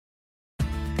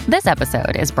This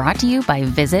episode is brought to you by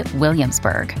Visit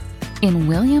Williamsburg. In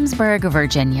Williamsburg,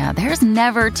 Virginia, there's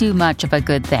never too much of a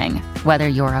good thing. Whether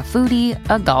you're a foodie,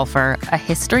 a golfer, a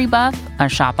history buff, a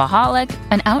shopaholic,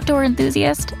 an outdoor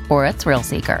enthusiast, or a thrill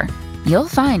seeker, you'll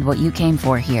find what you came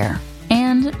for here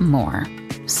and more.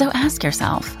 So ask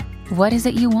yourself, what is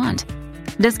it you want?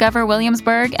 Discover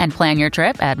Williamsburg and plan your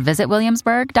trip at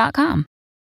visitwilliamsburg.com.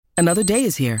 Another day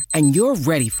is here, and you're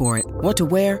ready for it. What to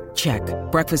wear? Check.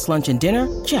 Breakfast, lunch, and dinner?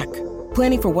 Check.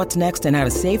 Planning for what's next and how to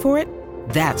save for it?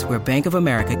 That's where Bank of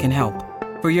America can help.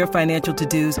 For your financial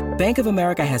to-dos, Bank of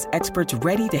America has experts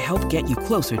ready to help get you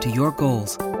closer to your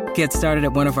goals. Get started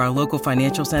at one of our local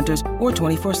financial centers or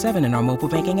 24/7 in our mobile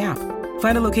banking app.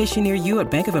 Find a location near you at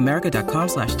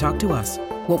bankofamerica.com/talktous.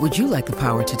 What would you like the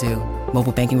power to do?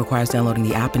 Mobile banking requires downloading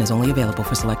the app and is only available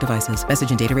for select devices. Message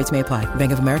and data rates may apply.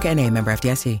 Bank of America N.A., member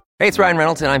FDIC. Hey, it's Ryan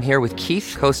Reynolds, and I'm here with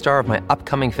Keith, co-star of my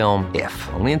upcoming film, If,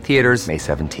 only in theaters May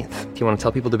 17th. Do you want to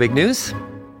tell people the big news?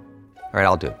 All right,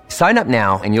 I'll do it. Sign up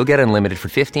now and you'll get unlimited for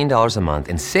 $15 a month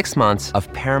and 6 months of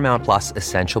Paramount Plus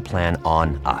Essential Plan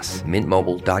on us.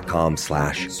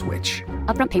 MintMobile.com/switch.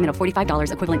 Upfront payment of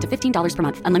 $45 equivalent to $15 per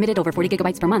month. Unlimited over 40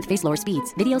 gigabytes per month. Face lower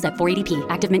speeds. Videos at 480p.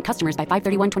 Active Mint customers by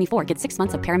 531.24 get 6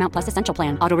 months of Paramount Plus Essential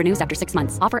Plan. Auto renews after 6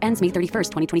 months. Offer ends May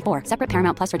 31st, 2024. Separate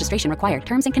Paramount Plus registration required.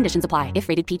 Terms and conditions apply if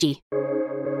rated PG.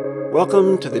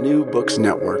 Welcome to the New Books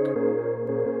Network.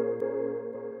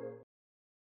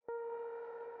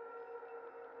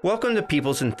 Welcome to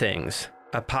Peoples and Things,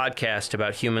 a podcast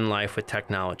about human life with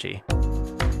technology.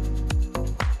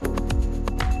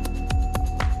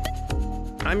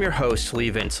 I'm your host, Lee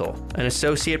Vinsel, an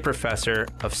associate professor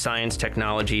of science,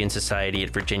 technology, and society at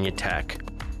Virginia Tech.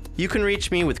 You can reach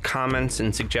me with comments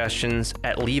and suggestions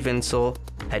at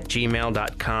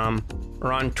leevinsel@gmail.com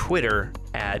or on Twitter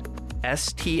at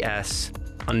STS_news.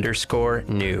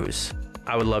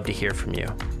 I would love to hear from you.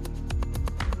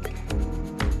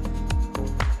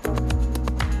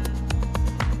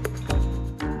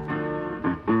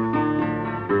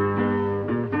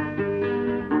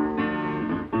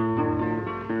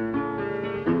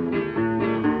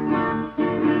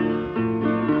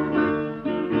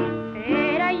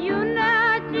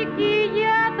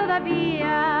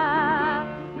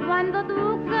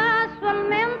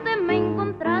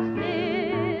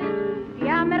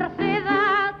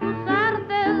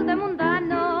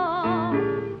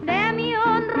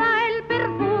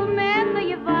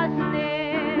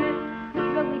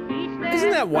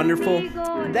 Wonderful.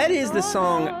 That is the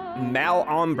song Mal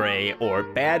Hombre, or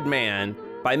Bad Man,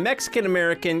 by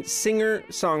Mexican-American singer,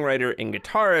 songwriter, and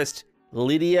guitarist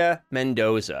Lydia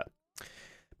Mendoza.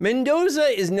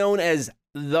 Mendoza is known as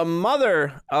the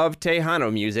mother of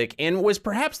Tejano music and was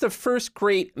perhaps the first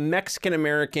great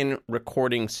Mexican-American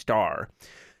recording star.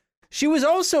 She was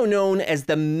also known as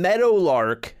the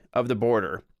Meadowlark of the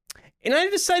border. And I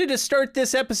decided to start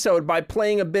this episode by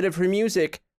playing a bit of her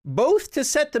music, both to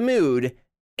set the mood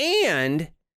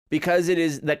and because it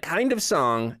is the kind of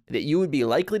song that you would be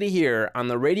likely to hear on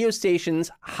the radio stations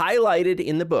highlighted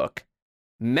in the book,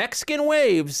 Mexican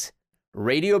Waves,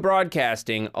 Radio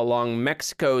Broadcasting Along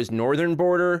Mexico's Northern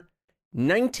Border,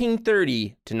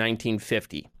 1930 to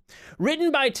 1950.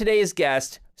 Written by today's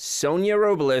guest, Sonia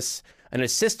Robles, an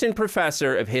assistant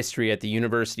professor of history at the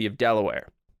University of Delaware.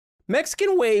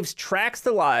 Mexican Waves tracks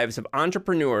the lives of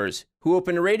entrepreneurs who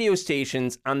opened radio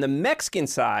stations on the Mexican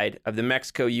side of the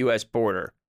Mexico-U.S.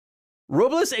 border.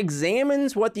 Robles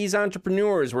examines what these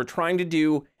entrepreneurs were trying to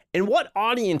do and what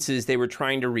audiences they were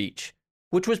trying to reach,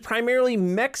 which was primarily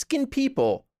Mexican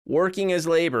people working as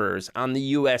laborers on the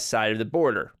U.S. side of the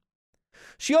border.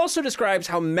 She also describes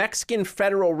how Mexican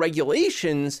federal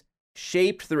regulations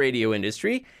shaped the radio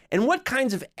industry and what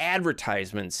kinds of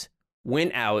advertisements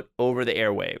went out over the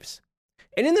airwaves.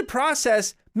 And in the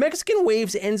process, Mexican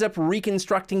Waves ends up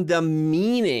reconstructing the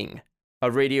meaning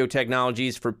of radio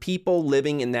technologies for people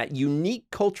living in that unique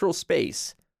cultural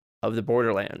space of the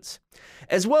borderlands,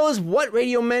 as well as what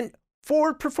radio meant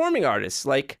for performing artists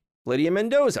like Lydia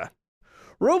Mendoza.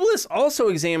 Robles also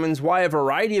examines why a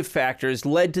variety of factors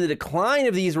led to the decline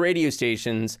of these radio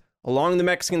stations along the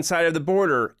Mexican side of the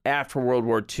border after World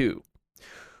War II.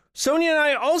 Sonia and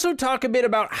I also talk a bit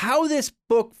about how this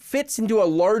book fits into a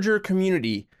larger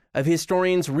community of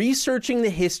historians researching the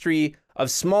history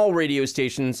of small radio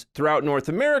stations throughout North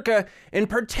America, and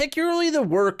particularly the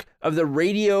work of the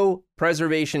Radio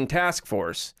Preservation Task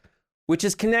Force, which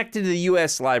is connected to the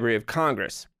U.S. Library of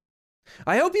Congress.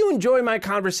 I hope you enjoy my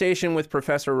conversation with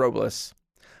Professor Robles.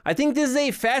 I think this is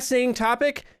a fascinating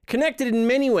topic, connected in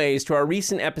many ways to our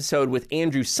recent episode with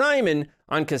Andrew Simon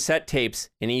on cassette tapes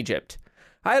in Egypt.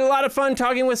 I had a lot of fun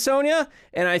talking with Sonia,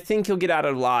 and I think you'll get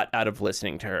a lot out of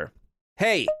listening to her.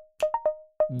 Hey,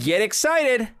 get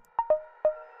excited.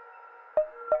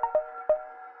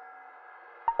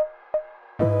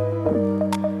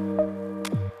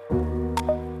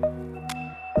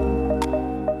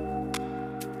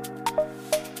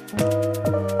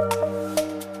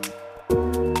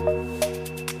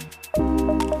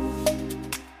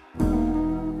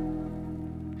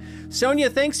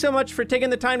 Sonia, thanks so much for taking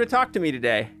the time to talk to me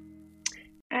today.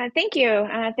 Thank you.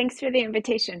 Thanks for the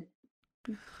invitation.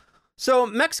 So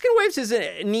Mexican Waves is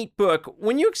a neat book.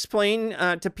 When you explain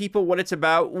to people what it's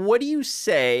about, what do you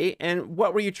say and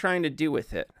what were you trying to do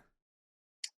with it?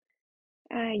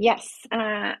 Yes,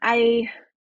 I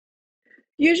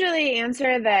usually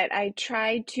answer that I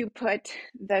try to put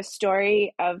the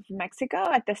story of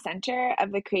Mexico at the center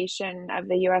of the creation of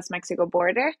the U.S.-Mexico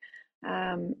border.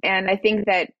 And I think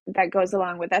that goes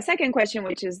along with that second question,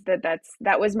 which is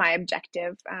that was my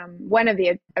objective, one of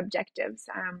the objectives,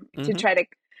 to try to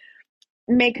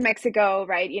make Mexico,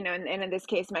 right, and in this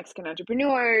case, Mexican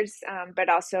entrepreneurs, but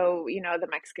also, the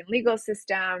Mexican legal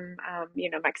system,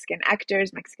 Mexican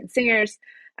actors, Mexican singers,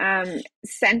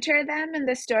 center them in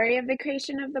the story of the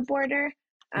creation of the border,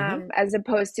 as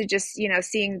opposed to just,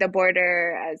 seeing the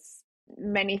border as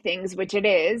many things, which it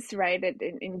is, right?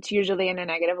 It's usually in a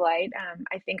negative light.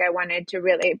 I think I wanted to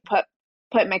really put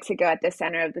Mexico at the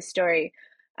center of the story.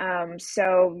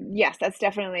 So yes, that's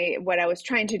definitely what I was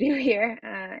trying to do here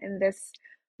in this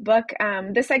book.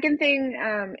 The second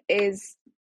thing is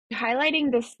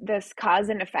highlighting this cause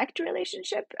and effect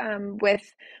relationship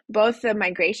with both the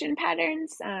migration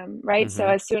patterns, right? So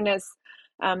as soon as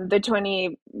the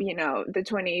 20th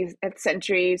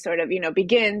century sort of,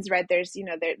 begins, right? There's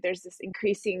this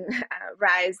increasing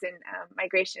rise in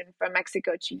migration from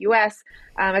Mexico to US,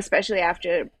 especially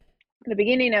after the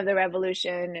beginning of the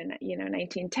revolution in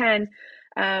 1910.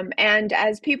 And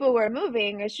as people were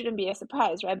moving, it shouldn't be a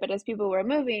surprise, right? But as people were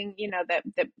moving,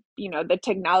 the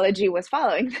technology was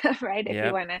following them, right? If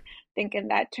you want to think in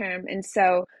that term. And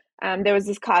so there was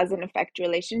this cause and effect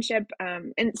relationship.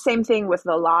 And same thing with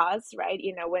the laws, right?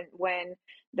 When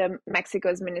the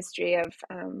Mexico's Ministry of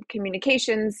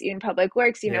Communications in Public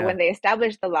Works, when they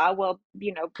established the law, well,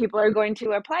 people are going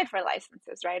to apply for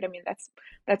licenses, right? I mean, that's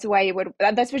why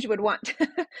that's what you would want,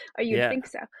 or you'd think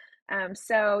so.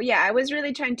 So yeah, I was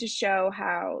really trying to show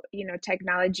how,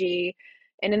 technology,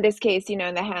 and in this case, in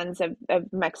the hands of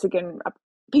Mexican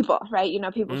people, right?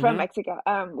 People from Mexico,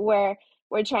 where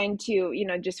we're trying to,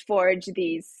 just forge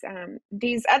these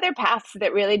other paths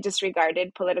that really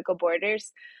disregarded political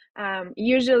borders.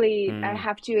 Usually I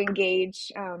have to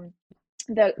engage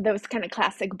those kind of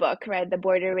classic book, right? The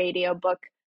Border Radio book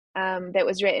that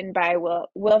was written by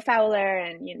Will Fowler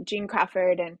and Gene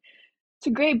Crawford, and it's a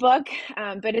great book,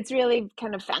 but it's really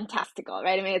kind of fantastical,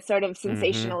 right? I mean, it's sort of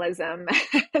sensationalism.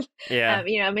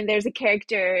 There's a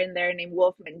character in there named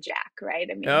Wolfman Jack, right?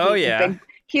 I mean,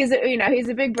 he's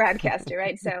a big broadcaster,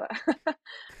 right? So,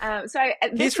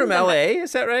 he's from LA,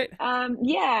 is that right?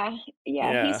 Yeah.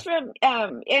 He's from,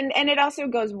 and it also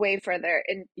goes way further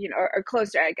in, or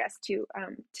closer, I guess, to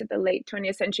the late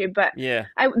 20th century. But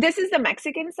this is the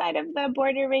Mexican side of the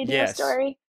Border Radio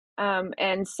story,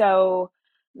 and so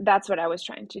that's what I was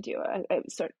trying to do,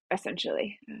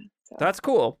 essentially. So. That's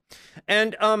cool.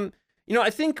 And, I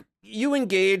think you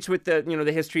engage with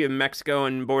the history of Mexico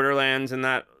and borderlands and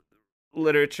that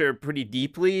literature pretty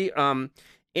deeply. So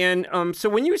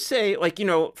when you say,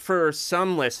 for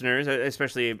some listeners,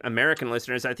 especially American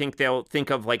listeners, I think they'll think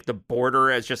of the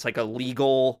border as just a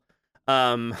legal,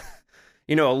 a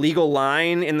legal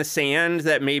line in the sand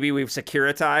that maybe we've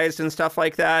securitized and stuff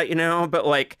like that,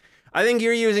 but I think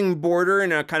you're using border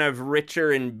in a kind of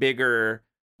richer and bigger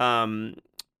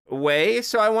way.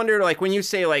 So I wonder, when you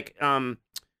say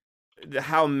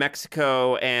how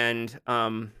Mexico and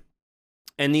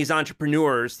these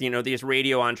entrepreneurs, these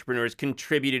radio entrepreneurs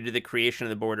contributed to the creation of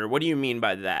the border. What do you mean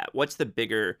by that? What's the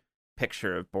bigger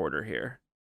picture of border here?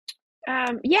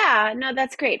 No,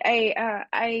 that's great.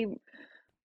 I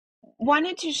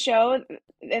wanted to show,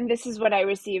 and this is what I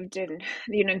received in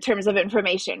terms of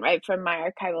information, right, from my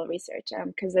archival research,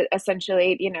 because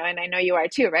essentially, and I know you are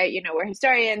too, right? We're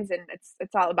historians, and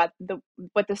it's all about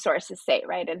what the sources say,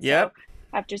 right? And so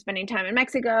after spending time in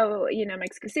Mexico,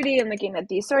 Mexico City, and looking at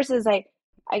these sources, I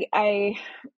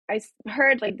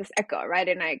heard this echo, right?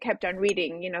 And I kept on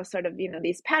reading, sort of,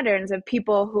 these patterns of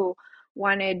people who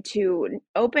wanted to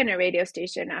open a radio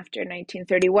station after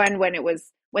 1931, when it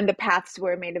was when the paths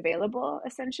were made available,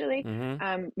 essentially,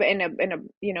 but in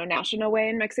a national way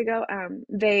in Mexico.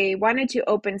 They wanted to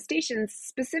open stations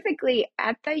specifically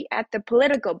at the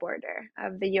political border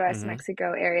of the U.S.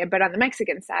 Mexico area, but on the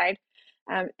Mexican side,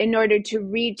 in order to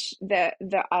reach the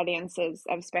audiences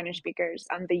of Spanish speakers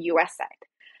on the U.S.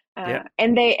 side.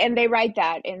 And they write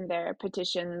that in their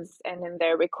petitions and in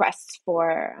their requests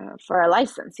for a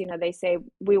license. They say,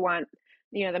 we want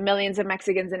the millions of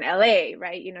Mexicans in LA,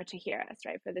 right, to hear us,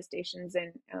 right, for the stations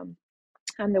in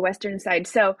on the western side.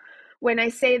 So when I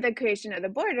say the creation of the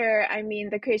border, I mean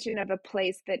the creation of a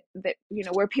place that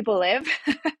where people live,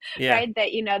 right,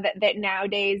 that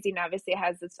nowadays nowadays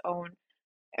has its own,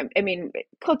 I mean,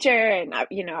 culture and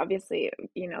obviously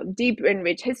deep and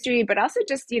rich history, but also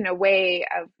just way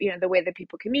of the way that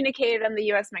people communicate on the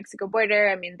U.S. Mexico border.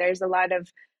 I mean, there's a lot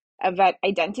of that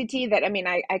identity that, I mean,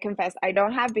 I confess I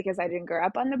don't have, because I didn't grow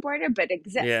up on the border, but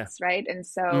exists, right? And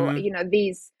so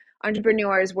these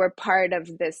entrepreneurs were part of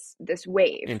this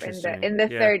wave in the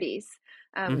 30s.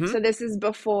 So this is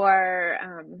before,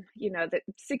 the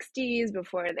 60s,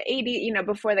 before the 80s,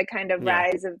 before the kind of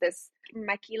rise of this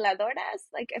maquiladoras,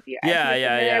 like if you're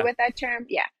familiar with that term.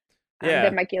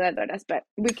 The maquiladoras, but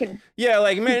we can.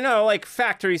 Like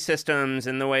factory systems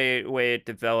and the way it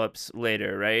develops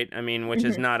later, right? I mean, which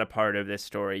is not a part of this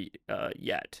story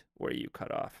yet, where you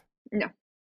cut off. No.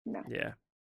 Yeah.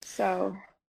 So.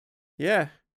 Yeah.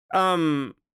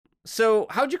 So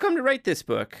how'd you come to write this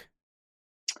book?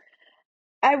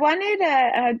 I wanted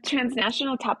a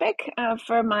transnational topic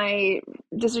for my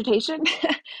dissertation,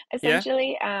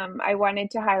 essentially. I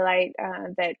wanted to highlight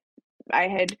that I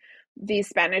had the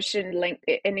Spanish and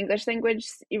English language,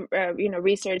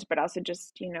 research, but also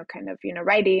just, kind of,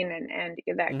 writing and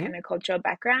that kind of cultural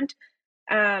background.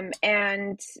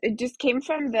 And it just came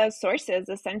from the sources,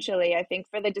 essentially. I think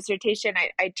for the dissertation,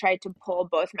 I tried to pull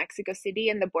both Mexico City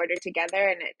and the border together,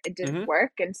 and it didn't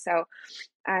work. And so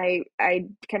I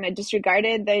kind of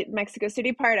disregarded the Mexico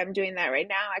City part. I'm doing that right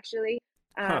now, actually.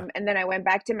 And then I went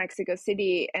back to Mexico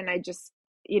City, and I just,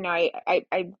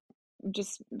 I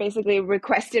just basically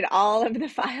requested all of the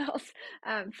files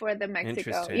for the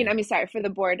Mexico, for the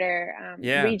border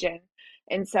region.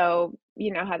 And so,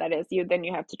 how that is, you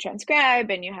have to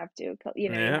transcribe, and you have to,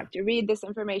 you have to read this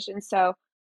information. So,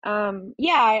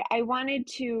 I wanted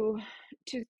to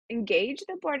engage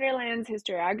the borderlands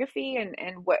historiography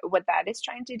and what that is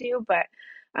trying to do. But,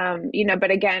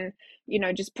 but again,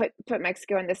 just put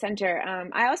Mexico in the center.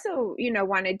 I also,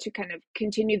 wanted to kind of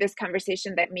continue this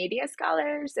conversation that media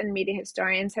scholars and media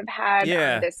historians have had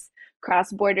on this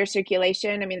cross-border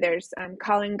circulation. I mean, there's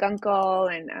Colin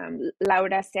Gunkel and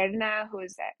Laura Serna,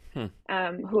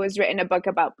 who has written a book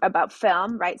about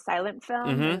film, right, silent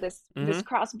film, and this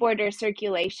cross-border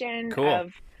circulation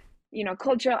of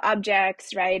cultural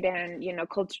objects, right, and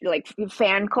culture, like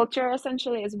fan culture,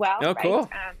 essentially, as well. Oh, right? cool.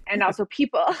 And also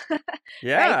people,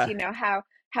 right?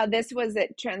 How this was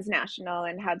transnational,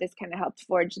 and how this kind of helped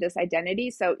forge this identity.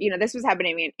 So this was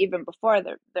happening even before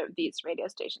these radio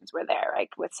stations were there, right,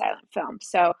 with silent film.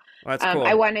 So that's cool.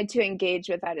 I wanted to engage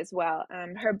with that as well.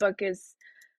 Her book is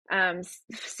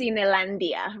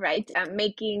Cinelandia, right?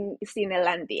 Making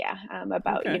Cinelandia,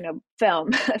 about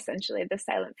film, essentially the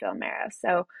silent film era.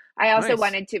 So I also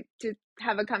wanted to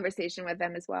have a conversation with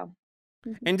them as well.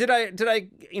 And did I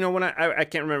when I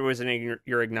can't remember, was in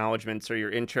your acknowledgments or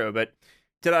your intro, but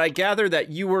did I gather that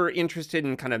you were interested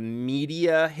in kind of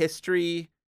media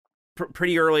history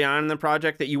pretty early on in the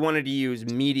project, that you wanted to use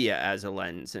media as a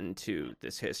lens into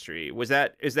this history? Is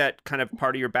that kind of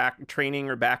part of your training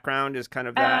or background, is kind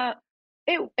of that?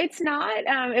 It's not.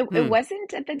 It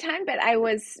wasn't at the time, but I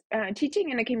was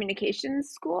teaching in a communications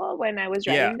school when I was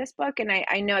writing this book, and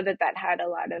I know that had a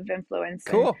lot of influence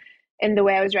in the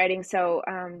way I was writing. So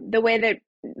the way that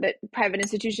private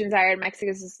institutions are in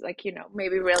Mexico is like,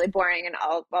 maybe really boring, and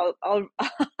I'll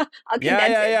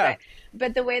condense it.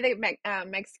 But the way that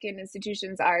Mexican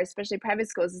institutions are, especially private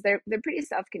schools, is they're pretty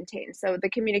self-contained. So the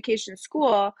communication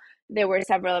school, there were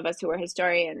several of us who were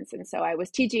historians, and so I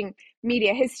was teaching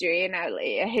media history, and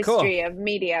a history of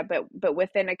media, but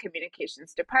within a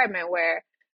communications department where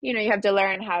you have to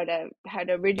learn how to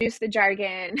reduce the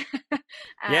jargon,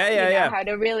 how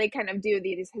to really kind of do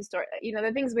these historic,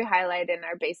 the things we highlight in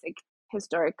our basic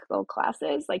historical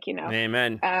classes, like,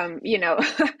 Amen.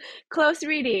 Close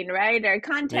reading, right, or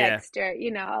context, or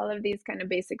all of these kind of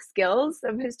basic skills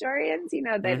of historians,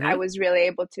 that I was really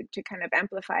able to kind of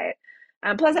amplify it.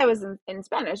 Plus, I was in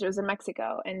Spanish. It was in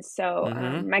Mexico, and so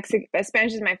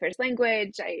Spanish is my first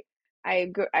language.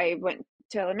 I went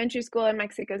to elementary school in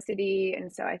Mexico City,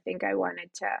 and so I think I wanted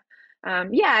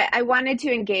I wanted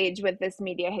to engage with this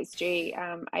media history.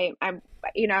 I'm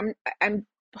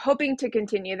hoping to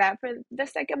continue that for the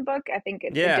second book. I think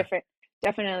it's Yeah.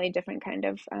 definitely different kind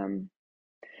of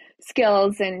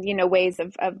skills and ways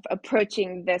of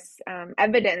approaching this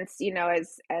evidence.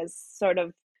 As sort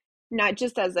of not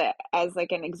just as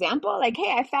like an example, like,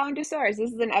 hey, I found a source.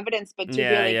 This is an evidence, but to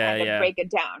really kind of break it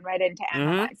down, right, and to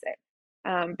analyze it.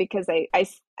 Because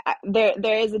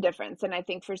there is a difference, and I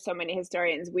think for so many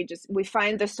historians, we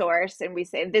find the source and we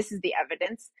say this is the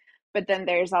evidence, but then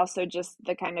there's also just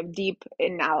the kind of deep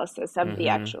analysis of the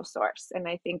actual source. And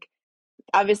I think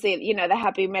obviously, the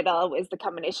happy middle is the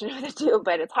combination of the two,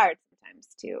 but it's hard sometimes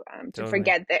to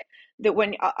forget that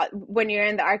when you're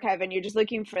in the archive and you're just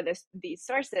looking for these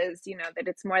sources, that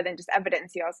it's more than just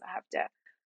evidence. You also have to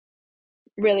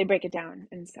really break it down.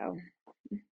 And so,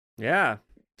 yeah.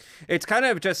 It's kind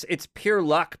of it's pure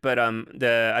luck, but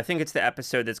I think it's the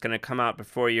episode that's going to come out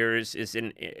before yours is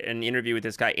in an interview with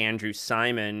this guy Andrew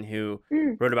Simon, who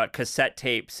wrote about cassette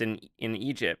tapes in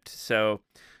Egypt. So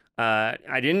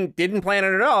I didn't plan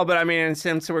it at all, but I mean,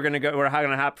 since we're going to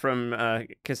hop from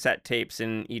cassette tapes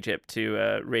in Egypt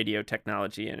to radio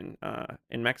technology in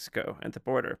Mexico at the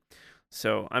border.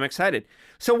 So I'm excited.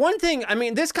 So one thing, I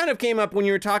mean, this kind of came up when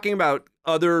you were talking about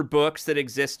other books that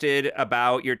existed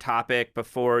about your topic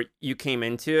before you came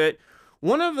into it.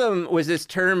 One of them was this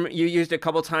term you used a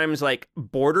couple times, like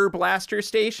border blaster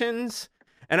stations.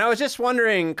 And I was just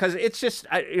wondering, because it's just,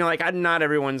 not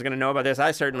everyone's going to know about this.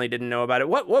 I certainly didn't know about it.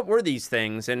 What were these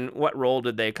things, and what role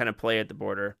did they kind of play at the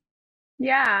border?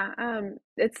 Yeah,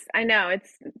 it's a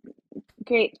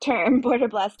great term, border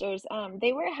blasters.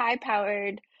 They were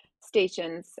high-powered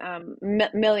stations,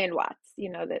 million watts,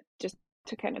 that just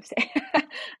to kind of say.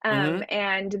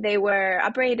 And they were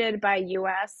operated by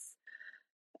U.S.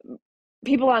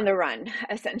 people on the run,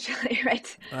 essentially, right?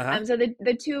 So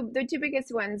the two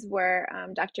biggest ones were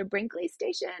Dr. Brinkley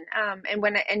Station,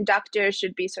 and doctor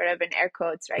should be sort of in air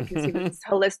quotes, right? Because he was this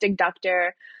holistic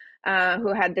doctor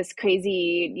who had this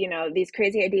these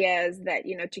crazy ideas that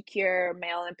to cure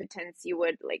male impotence, you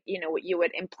would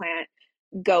implant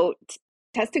goat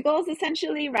testicles,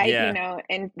 essentially, right? Yeah.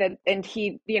 And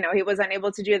he he was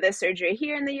unable to do this surgery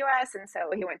here in the US, and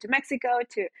so he went to Mexico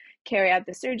to carry out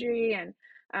the surgery, and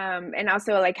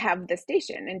also like have the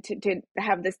station, and to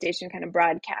have the station kind of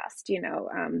broadcast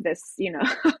this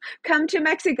come to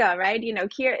Mexico, right,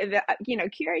 cure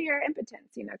your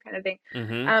impotence, kind of thing.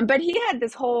 But he had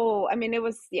this whole, it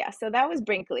was, so that was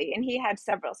Brinkley, and he had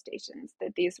several stations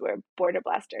that these were border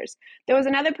blasters. There was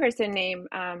another person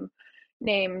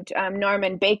named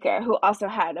Norman Baker, who also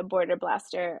had a border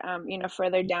blaster,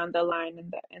 further down the line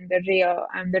in the Rio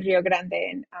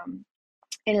Grande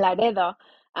in Laredo,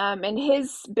 and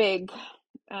his big,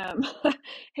 I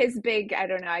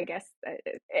don't know, I guess,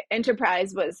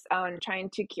 enterprise was on trying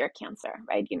to cure cancer,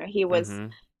 right? He was,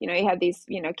 he had these,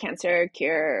 cancer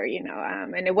cure,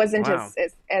 and it wasn't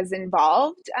as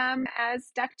involved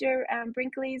as Dr.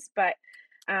 Brinkley's, but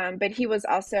he was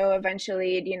also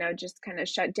eventually, just kind of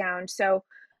shut down. So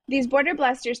these border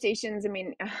blaster stations,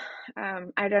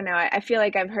 I don't know. I feel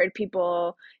like I've heard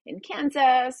people in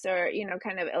Kansas or,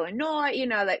 kind of Illinois,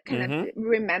 that kind of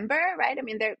remember, right?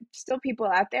 There are still people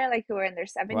out there like who are in their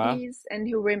 70s and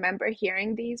who remember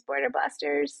hearing these border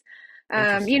blasters,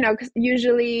 cause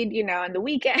usually, on the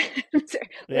weekends or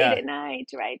late at night,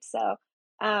 right? So,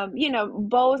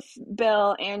 both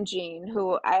Bill and Jean,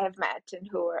 who I have met and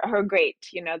who are great,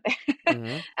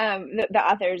 the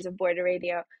authors of Border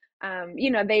Radio,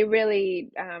 they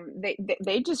really,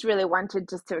 they just really wanted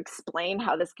just to explain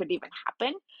how this could even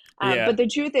happen. But the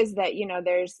truth is that,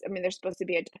 there's supposed to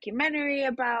be a documentary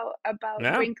about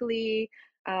Brinkley.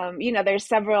 There's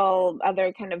several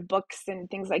other kind of books and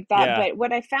things like that. But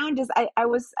what I found is I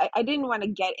didn't want to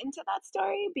get into that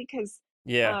story because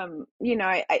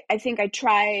I think I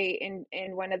try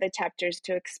in one of the chapters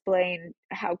to explain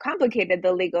how complicated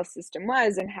the legal system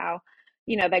was and how,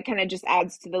 that kind of just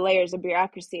adds to the layers of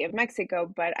bureaucracy of Mexico.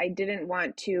 But I didn't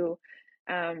want to,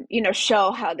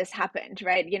 show how this happened,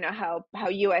 right? How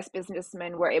U.S.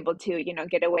 businessmen were able to,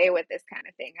 get away with this kind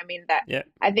of thing.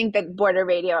 I think that Border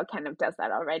Radio kind of does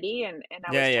that already. And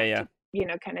I was trying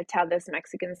to, kind of tell this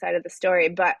Mexican side of the story.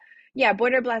 But yeah,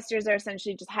 border blasters are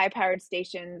essentially just high-powered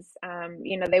stations.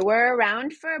 They were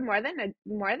around for more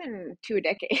than 2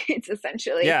 decades,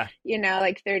 essentially.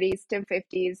 Like 30s to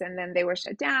 50s, and then they were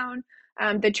shut down.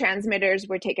 The transmitters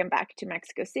were taken back to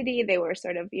Mexico City. They were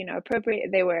sort of, appropriate.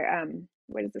 They were,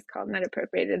 what is this called? Not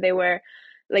appropriated. They were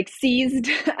like seized,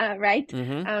 right?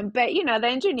 But the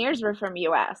engineers were from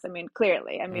U.S.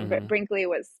 Clearly. Brinkley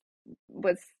was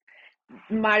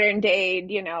modern day,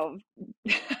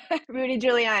 Rudy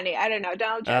Giuliani, I don't know,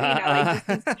 Donald Trump, like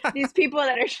just these people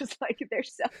that are just like, they're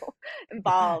so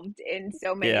involved in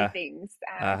so many Yeah. things.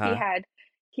 Uh-huh.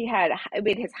 He had, I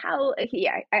mean, his how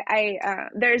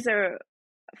there's a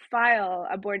file,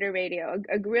 a border radio,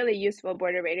 a really useful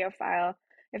border radio file,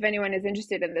 if anyone is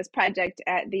interested in this project,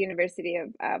 at the University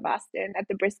of Boston, at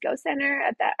the Briscoe Center,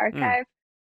 at that Mm. archive.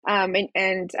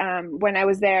 When I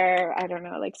was there, I don't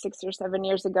know, like 6 or 7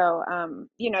 years ago,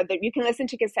 that you can listen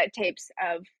to cassette tapes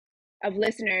of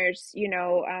listeners,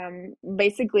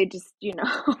 basically just,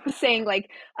 saying like,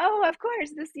 oh, of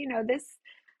course,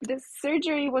 this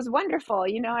surgery was wonderful,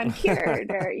 I'm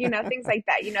cured, or, things like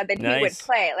that, that he would Nice.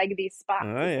 play, like these spots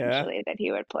Oh, yeah. essentially that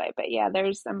he would play. But yeah,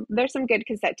 there's some good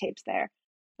cassette tapes there.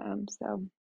 So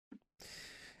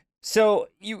So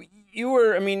you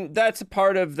were, I mean, that's a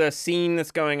part of the scene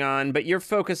that's going on, but you're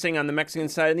focusing on the Mexican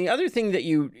side. And the other thing that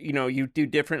you do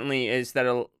differently is that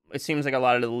it seems like a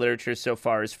lot of the literature so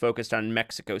far is focused on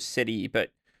Mexico City,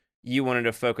 but you wanted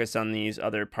to focus on these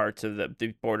other parts of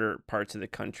the border parts of the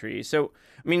country. So,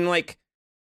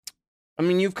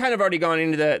 you've kind of already gone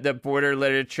into the border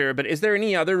literature, but is there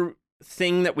any other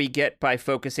thing that we get by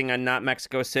focusing on not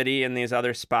Mexico City and these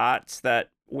other spots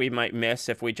that we might miss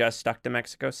if we just stuck to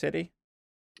Mexico City?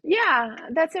 yeah,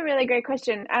 that's a really great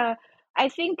question. I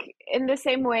think in the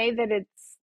same way that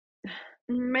it's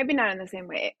maybe not in the same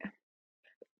way.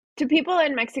 To people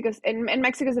in Mexico, and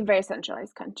Mexico is a very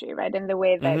centralized country, right? In the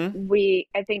way that Mm-hmm.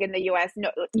 I think in the US,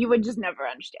 no, you would just never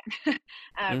understand, right?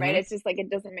 Mm-hmm. It's just like, it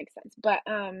doesn't make sense. But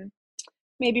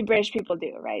maybe British people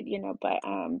do, right?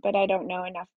 But I don't know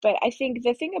enough. But I think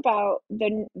the thing about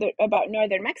about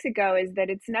northern Mexico is that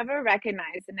it's never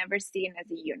recognized and never seen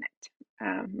as a unit,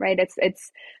 right?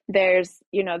 There's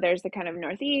the kind of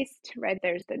northeast, right?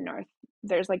 There's the north,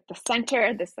 there's like the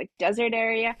center, this like desert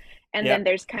area, and then Yep.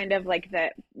 there's kind of like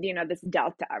this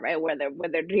delta, right? Where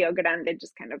the Rio Grande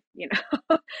just kind of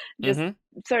just Mm-hmm.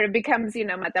 sort of becomes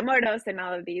Matamoros and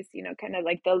all of these kind of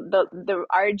like the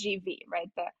RGV, right?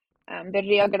 The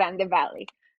Rio Grande Valley.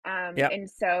 Yep. And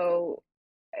so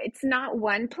it's not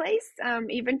one place,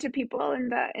 even to people in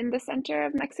the center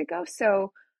of Mexico.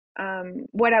 So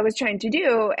what I was trying to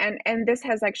do, and this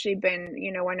has actually been,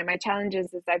 one of my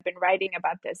challenges as I've been writing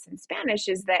about this in Spanish,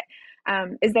 is that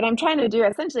I'm trying to do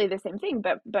essentially the same thing,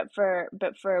 but for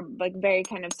like very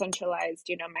kind of centralized,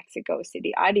 Mexico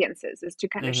City audiences, is to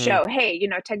kind of Mm-hmm. show, hey,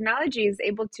 technology is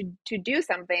able to do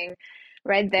something,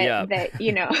 right? That Yep.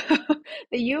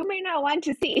 that you may not want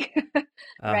to see,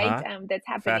 right? Uh-huh. That's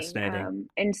happening, Fascinating.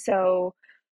 and so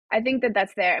I think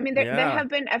that's there. I mean, there Yeah. have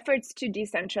been efforts to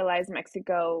decentralize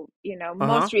Mexico. Uh-huh.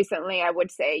 Most recently, I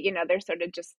would say, they're sort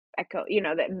of just echo.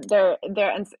 That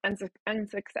they're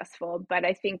unsuccessful. But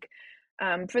I think,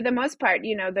 for the most part,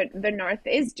 the North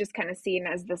is just kind of seen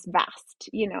as this vast,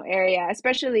 area,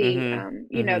 especially,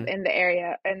 Mm-hmm. Mm-hmm. in the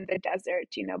area in the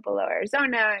desert, below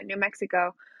Arizona and New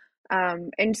Mexico.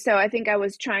 And so I think I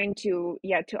was trying to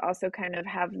also kind of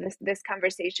have this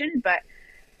conversation, but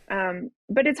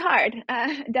it's hard,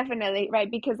 definitely, right?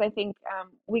 Because I think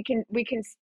we can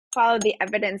follow the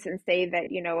evidence and say that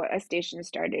a station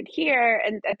started here,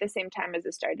 and at the same time as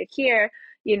it started here,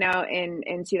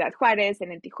 in Ciudad Juarez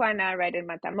and in Tijuana, right, in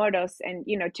Matamoros, and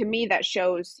to me that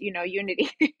shows unity,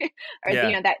 or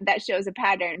Yeah. that shows a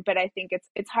pattern. But I think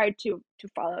it's hard to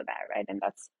follow that, right? And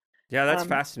that's Yeah, that's um,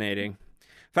 fascinating.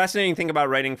 Fascinating thing about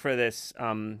writing for this,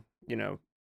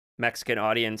 Mexican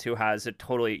audience who has a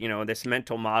totally, this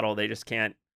mental model they just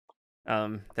can't,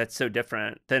 that's so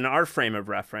different than our frame of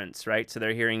reference, right? So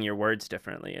they're hearing your words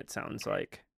differently, it sounds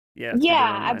like. Yeah, through their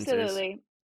Yeah, own lenses. absolutely.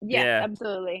 Yes, Yeah.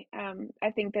 absolutely.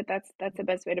 I think that's the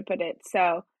best way to put it.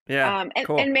 So, Yeah. and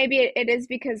Cool. maybe it is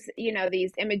because,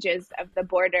 these images of the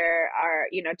border are,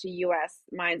 to US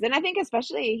minds. And I think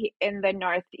especially in the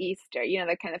Northeast, or,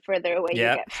 the kind of further away you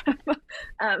Yep.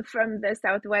 get from the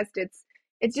Southwest,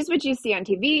 it's just what you see on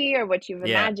TV or what you've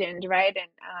Yeah. imagined, right?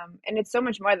 And it's so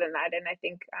much more than that. And I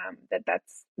think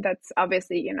that's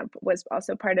obviously, was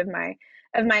also part of my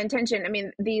intention. I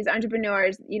mean, these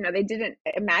entrepreneurs, they didn't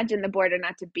imagine the border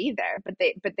not to be there, but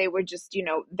they were just,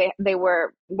 they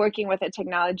were working with a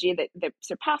technology that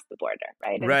surpassed the border,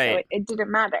 right? And so Right. it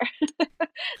didn't matter Well, that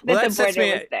the that sets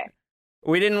border was me. there.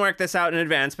 We didn't work this out in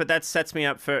advance, but that sets me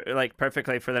up for like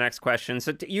perfectly for the next question.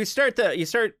 So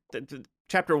the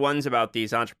chapter one's about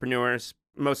these entrepreneurs,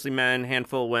 mostly men,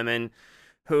 handful of women,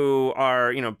 who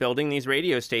are building these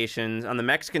radio stations on the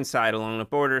Mexican side along the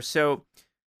border. So,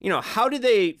 how do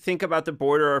they think about the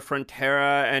border or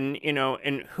frontera, and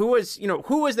who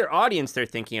was their audience they're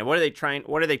thinking of? What are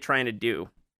they trying to do?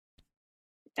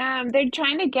 They're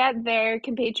trying to get their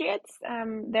compatriots,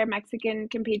 their Mexican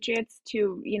compatriots,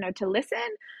 to to listen,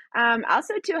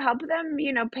 also to help them,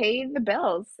 pay the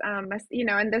bills. And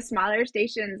the smaller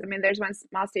stations. I mean, there's one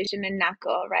small station in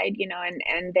Naco, right?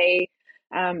 And they,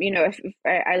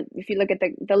 if you look at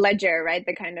the ledger, right,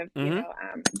 the kind of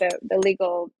the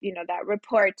legal, that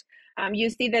report, you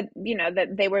see that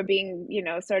that they were being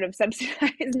sort of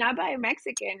subsidized not by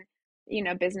Mexican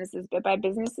businesses, but by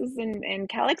businesses in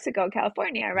Calexico,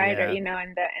 California, right? Or, Yeah.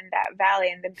 in that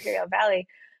valley, in the Imperial Valley.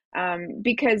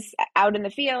 Because out in the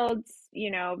fields,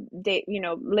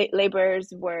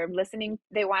 laborers were listening.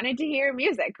 They wanted to hear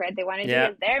music, right? They wanted to Yeah.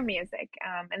 hear their music.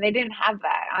 And they didn't have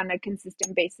that on a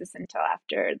consistent basis until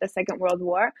after the Second World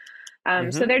War.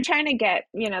 So they're trying to get,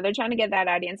 that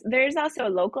audience. There's also a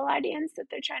local audience that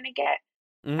they're trying to get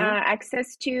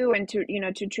access to, and to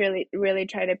to truly really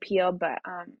try to appeal, but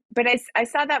I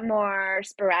saw that more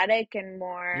sporadic and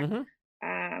more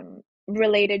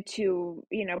related to,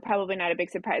 probably not a big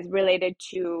surprise, related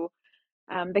to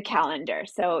the calendar.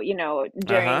 So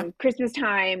during Christmas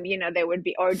time, there would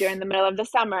be, or during the middle of the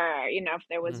summer, if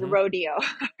there was a rodeo,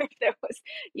 or if there was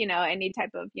any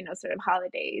type of sort of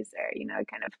holidays, or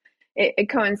kind of it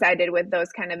coincided with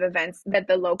those kind of events that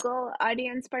the local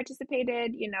audience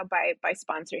participated, by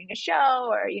sponsoring a show,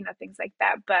 or things like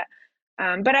that.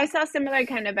 But I saw similar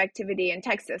kind of activity in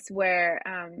Texas, where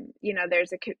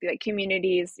there's like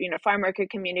communities, farm worker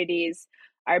communities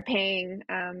are paying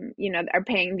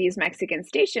these Mexican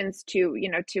stations to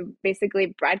to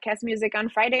basically broadcast music on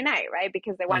Friday night, right?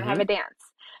 Because they want to have a dance.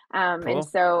 Cool. And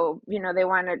so, they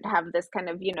want to have this kind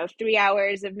of, 3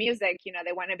 hours of music,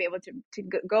 they want to be able to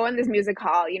go in this music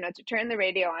hall, to turn the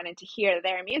radio on and to hear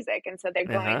their music. And so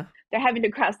they're having to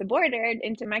cross the border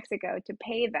into Mexico to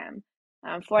pay them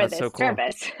for That's this so cool.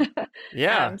 service.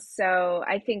 Yeah. So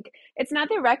I think it's not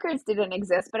that records didn't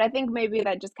exist, but I think maybe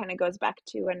that just kind of goes back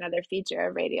to another feature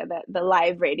of radio, the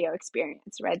live radio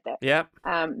experience, right? That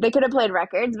they could have played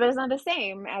records, but it's not the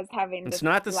same as having It's this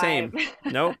not the same.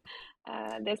 Nope.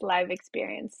 this live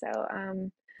experience.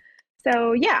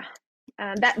 So yeah,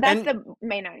 that's the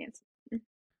main audience.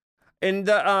 And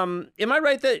am I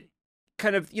right that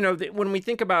kind of, when we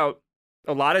think about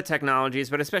a lot of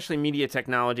technologies, but especially media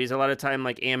technologies, a lot of time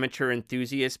like amateur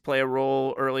enthusiasts play a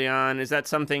role early on. Is that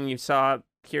something you saw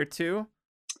here too?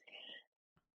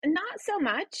 Not so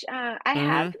much. I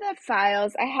have the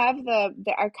files. I have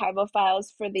the archival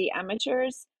files for the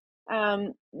amateurs,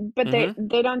 but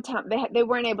they don't tell. They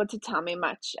weren't able to tell me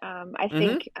much. I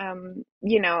think I'm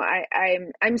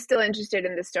still interested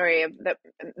in the story of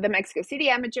the Mexico City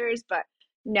amateurs, but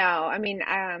no, I mean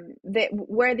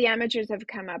where the amateurs have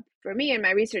come up for me in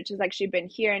my research has actually been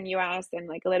here in U.S. and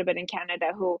like a little bit in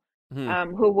Canada, who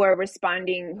were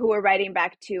responding, who were writing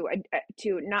back to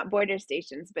not border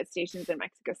stations, but stations in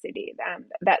Mexico City.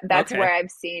 That's where I've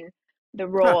seen the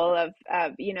role of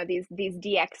these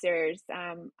DXers.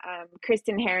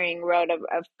 Kristen Herring wrote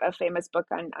a famous book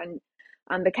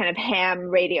on the kind of ham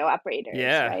radio operators,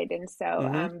 right? And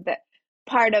so that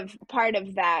part of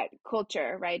that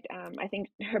culture, right? I think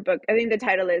the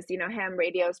title is ham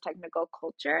radio's technical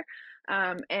culture.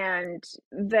 And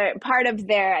the part of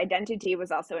their identity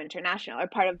was also international, or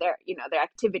part of their their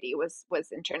activity was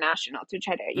international, to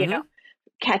try to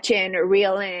catch in or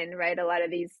reel in, right, a lot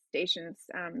of these stations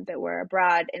that were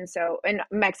abroad. And so in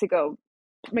Mexico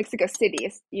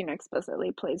City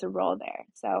explicitly plays a role there.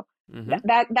 So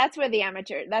that's where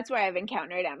that's where I've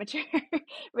encountered amateur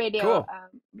radio. Cool.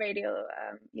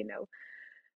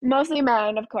 Mostly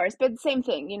men, of course, but same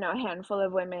thing, a handful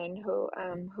of women who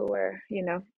were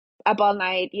up all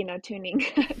night, tuning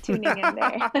in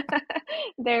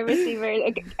their receiver,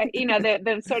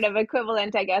 the sort of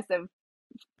equivalent, I guess, of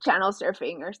channel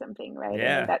surfing or something, right?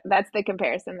 Yeah. I mean, that's the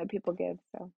comparison that people give.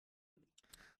 So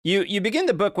you begin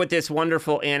the book with this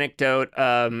wonderful anecdote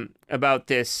about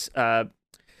this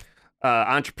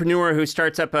entrepreneur who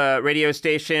starts up a radio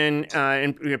station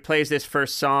and plays this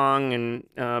first song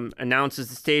and announces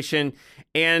the station,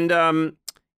 and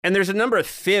there's a number of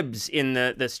fibs in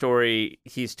the story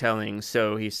he's telling.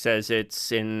 So he says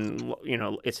it's in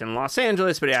Los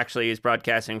Angeles, but he actually is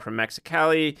broadcasting from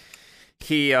Mexicali.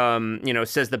 He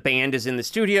says the band is in the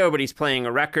studio, but he's playing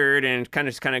a record, and kind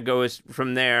of goes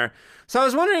from there. So I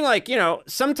was wondering,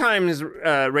 sometimes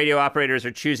radio operators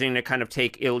are choosing to kind of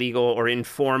take illegal or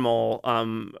informal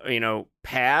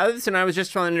paths, and I was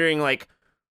just wondering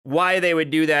why they would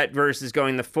do that versus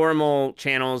going the formal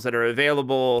channels that are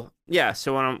available. Yeah,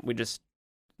 so why don't we just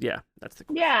that's the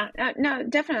question. Yeah, no,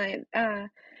 definitely.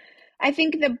 I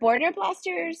think the Border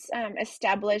Blasters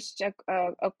established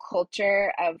a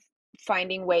culture of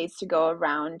finding ways to go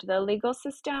around the legal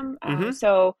system. Mm-hmm.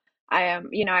 So I am,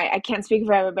 I can't speak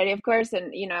for everybody, of course,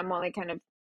 and I'm only kind of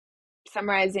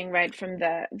summarizing right from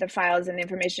the files and the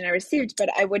information I received. But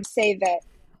I would say that,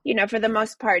 for the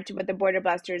most part, what the border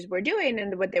blasters were doing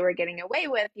and what they were getting away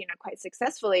with, quite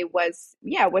successfully was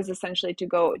essentially to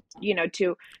go,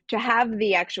 to have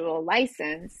the actual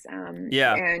license,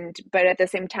 but at the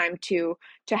same time to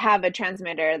have a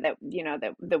transmitter that,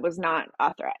 that was not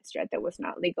authorized, right? That was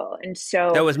not legal. And so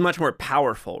that was much more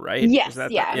powerful, right? Yes. I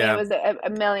mean, it was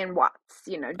a million watts,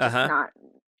 just not.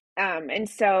 And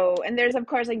there's, of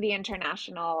course, like the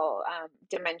international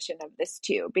dimension of this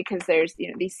too, because there's,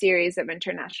 these series of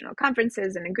international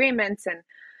conferences and agreements, and,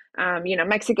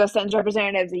 Mexico sends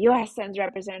representatives, the U.S. sends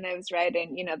representatives, right?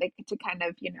 And, they to kind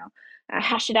of,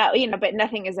 hash it out, but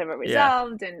nothing is ever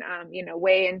resolved. And,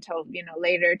 way until,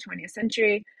 later 20th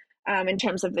century. In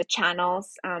terms of the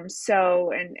channels,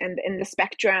 so and in the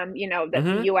spectrum,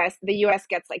 that the U.S.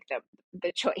 gets like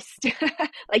the choice,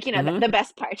 like the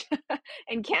best part,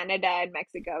 and Canada and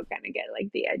Mexico kind of get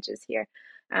like the edges here.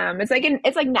 It's like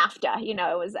NAFTA,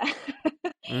 it was.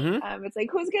 It's like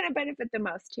who's going to benefit the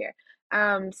most here.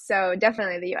 So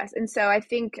definitely the U.S. And so I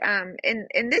think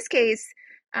in this case.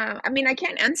 I mean, I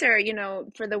can't answer,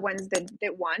 for the ones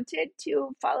that wanted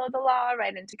to follow the law,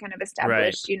 right, and to kind of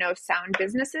establish, sound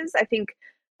businesses. I think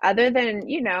other than,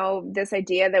 this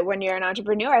idea that when you're an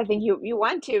entrepreneur, I think you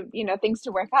want to, things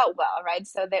to work out well, right?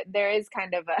 So that there is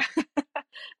kind of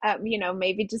a,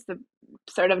 maybe just a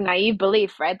sort of naive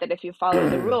belief, right, that if you follow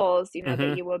the rules,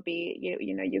 that you will be,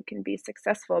 you can be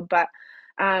successful. But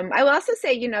I will also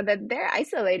say, that they're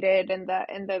isolated in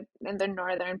the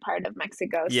northern part of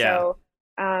Mexico. Yeah. So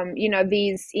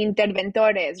these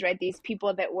interventores, right? These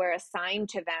people that were assigned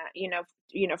to that,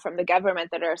 from the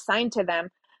government that are assigned to them,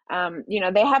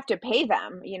 they have to pay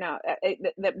them,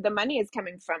 the money is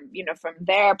coming from, from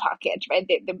their pocket, right?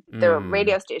 The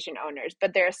radio station owners,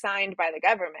 but they're assigned by the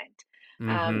government.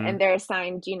 And they're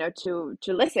assigned, to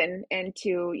listen and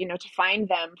to, to find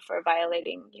them for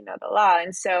violating, the law.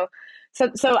 And so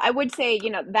I would say,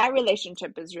 that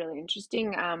relationship is really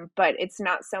interesting. But it's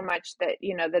not so much that,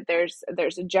 that there's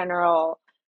a general,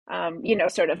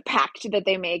 sort of pact that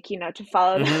they make, to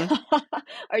follow the law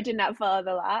or to not follow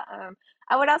the law.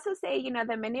 I would also say,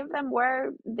 that many of them were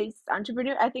these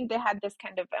entrepreneurs. I think they had this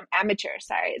kind of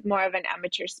more of an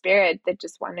amateur spirit that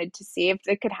just wanted to see if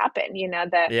it could happen.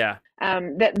 The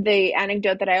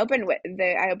anecdote that I opened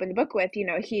the book with,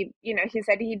 he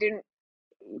said he didn't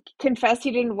confess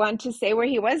he didn't want to say where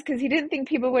he was because he didn't think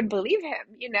people would believe him.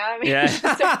 I mean,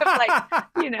 sort of like, I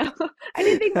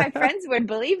didn't think my friends would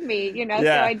believe me, so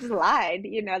I just lied,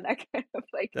 that kind of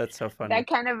like, that's so funny. That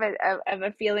kind of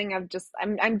a feeling of just,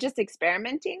 I'm just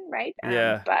experimenting. Right.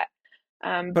 But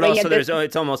also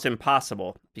it's almost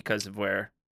impossible because of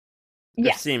where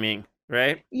they're seeming,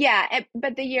 right? Yeah.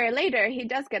 But the year later he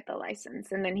does get the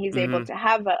license and then he's able to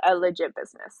have a legit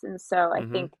business. And so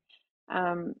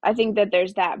I think that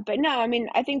there's that, but no, I mean,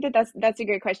 I think that that's a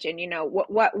great question.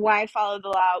 Why follow the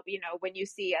law? When you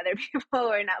see other people who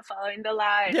are not following the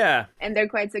law, and they're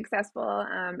quite successful,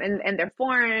 and they're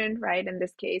foreign, right? In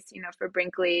this case, for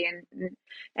Brinkley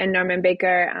and Norman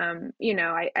Baker,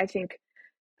 I think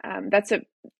that's a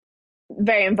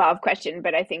very involved question,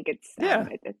 but I think it's a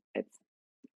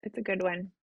good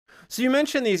one. So you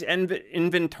mentioned these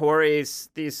inventories,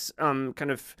 these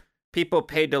kind of people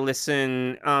paid to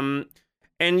listen.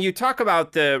 And you talk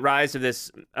about the rise of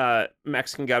this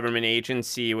Mexican government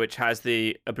agency, which has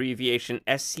the abbreviation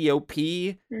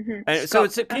SCOP. So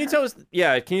can you tell us,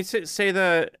 can you say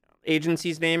the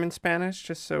agency's name in Spanish,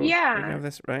 just so we have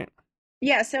this right?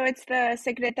 Yeah, so it's the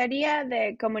Secretaría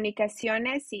de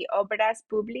Comunicaciones y Obras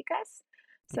Públicas.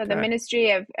 So the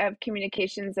Ministry of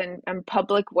Communications and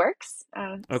Public Works.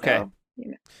 Okay. So,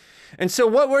 And so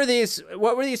what were these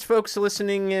folks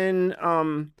listening in?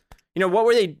 What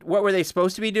were they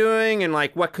supposed to be doing, and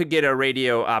like what could get a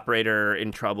radio operator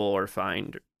in trouble or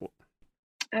fined?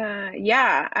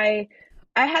 I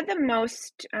had the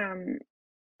most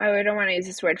I don't want to use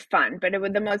this word fun, but it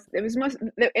was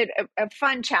a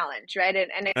fun challenge, right?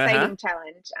 An exciting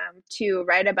challenge to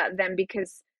write about them,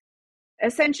 because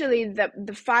essentially the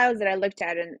files that I looked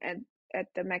at at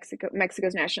the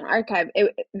Mexico's National Archive,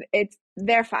 it's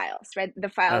their files, right? The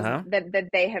files that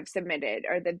they have submitted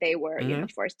or that they were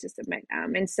forced to submit.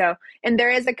 And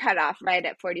there is a cutoff, right,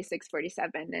 at 46,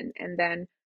 47. And then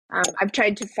I've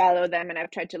tried to follow them and I've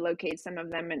tried to locate some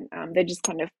of them, and they just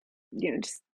kind of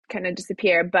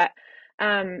disappear. But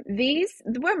these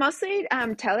were mostly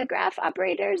telegraph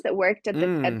operators that worked at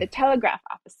the telegraph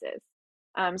offices.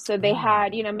 So they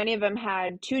had, many of them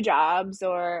had two jobs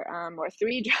or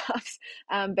three jobs,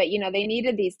 but they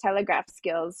needed these telegraph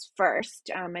skills first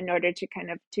in order to kind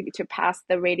of to pass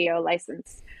the radio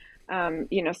license, the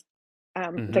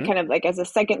kind of like as a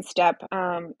second step.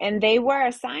 And they were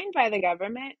assigned by the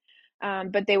government,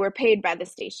 but they were paid by the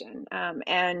station.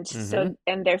 And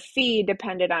their fee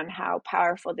depended on how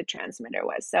powerful the transmitter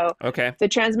was. So if the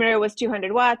transmitter was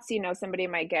 200 watts, somebody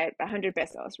might get 100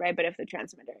 pesos, right? But if the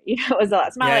transmitter, was a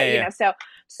lot smaller,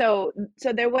 so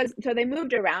they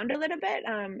moved around a little bit.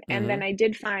 And then I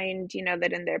did find,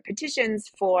 that in their petitions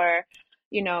for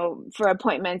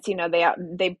appointments,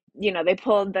 they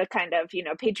pulled the kind of,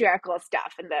 patriarchal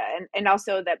stuff and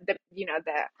also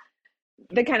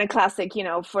the kind of classic,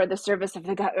 for the service of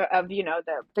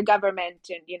the government,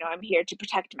 and I'm here to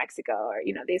protect Mexico, or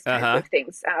these kinds of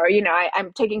things, or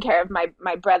I'm taking care of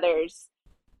my brother's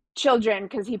children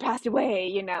because he passed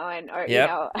away,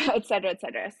 et cetera, et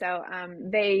cetera. So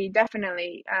they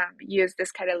definitely use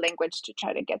this kind of language to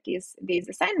try to get these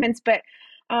assignments, but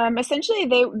essentially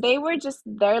they were just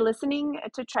there listening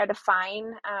to try to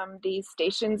fine these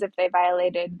stations if they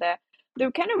violated the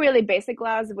kind of really basic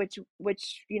laws, which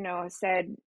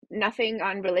said nothing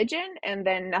on religion and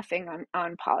then nothing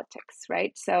on politics,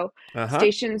 right? So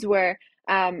stations were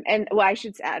I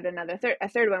should add a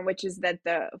third one, which is that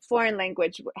the foreign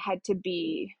language had to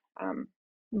be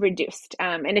reduced,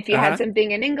 and if you had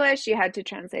something in English, you had to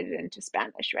translate it into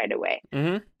Spanish right away.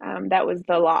 That was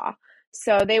the law.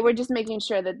 So they were just making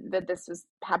sure that this was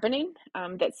happening,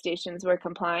 that stations were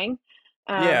complying.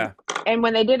 And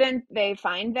when they didn't, they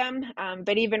fined them.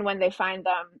 But even when they fined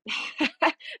them,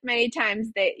 many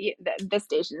times the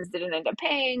stations didn't end up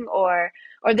paying, or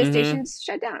the stations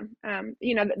shut down.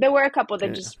 There were a couple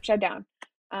that just shut down.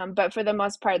 But for the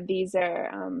most part, these are,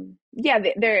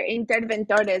 they're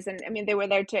interventores, and I mean, they were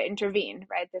there to intervene,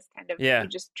 right? This kind of, you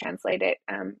just translate it,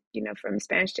 from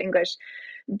Spanish to English,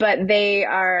 but they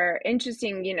are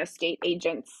interesting, state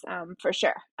agents, for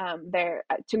sure. They're,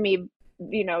 to me,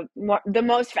 the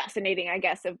most fascinating, I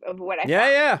guess, of what I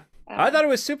found. I thought it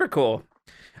was super cool.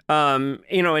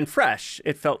 And fresh.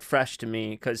 It felt fresh to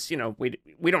me because,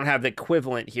 we don't have the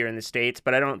equivalent here in the States,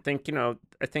 but I don't think,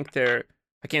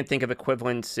 I can't think of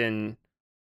equivalents in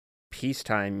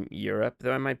peacetime Europe,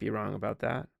 though I might be wrong about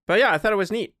that. But yeah, I thought it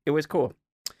was neat. It was cool.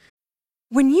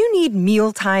 When you need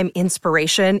mealtime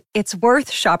inspiration, it's worth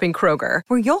shopping Kroger,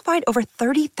 where you'll find over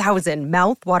 30,000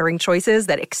 mouth-watering choices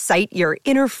that excite your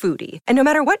inner foodie. And no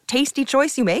matter what tasty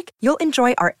choice you make, you'll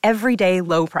enjoy our everyday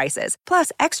low prices,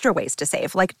 plus extra ways to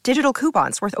save, like digital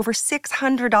coupons worth over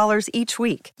 $600 each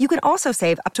week. You can also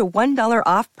save up to $1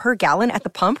 off per gallon at the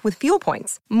pump with fuel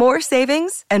points. More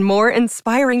savings and more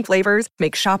inspiring flavors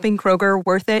make shopping Kroger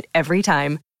worth it every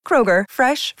time. Kroger,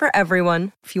 fresh for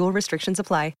everyone. Fuel restrictions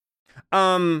apply.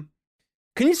 Can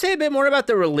you say a bit more about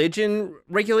the religion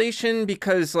regulation?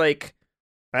 Because, I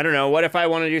don't know, what if I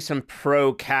want to do some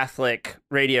pro-Catholic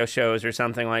radio shows or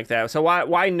something like that? So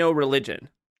why no religion?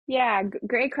 Yeah,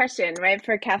 great question, right,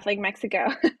 for Catholic Mexico.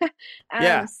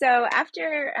 So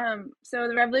after, so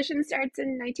the revolution starts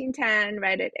in 1910,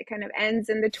 right? It kind of ends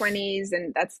in the 20s,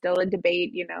 and that's still a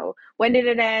debate, when did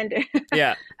it end?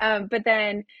 But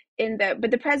then but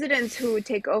the presidents who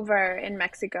take over in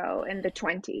Mexico in the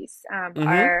 20s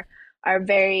are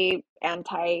very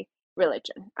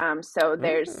anti-religion. So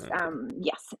there's,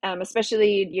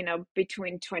 especially,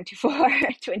 between 24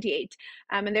 and 28.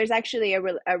 And there's actually a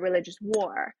religious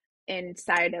war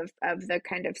inside of the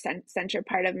kind of center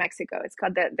part of Mexico. It's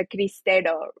called the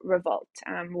Cristero Revolt,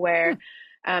 where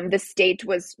the state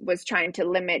was trying to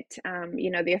limit,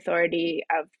 the authority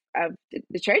of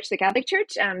the church, the Catholic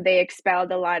Church. They expelled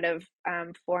a lot of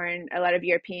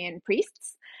European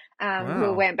priests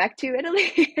who went back to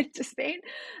Italy and to Spain,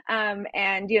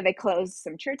 and they closed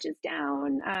some churches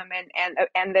down,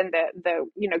 and then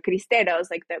the Cristeros,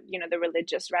 like the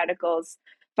religious radicals,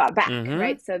 fought back,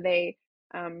 right? So they.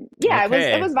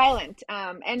 It was violent,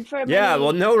 and for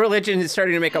many, no religion is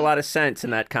starting to make a lot of sense in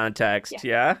that context.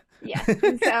 Yeah.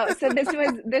 So this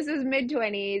was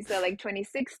mid-20s, so like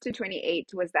 26 to 28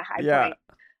 was the high point.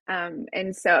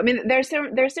 And so I mean, there's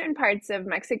certain parts of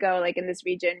Mexico, like in this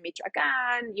region,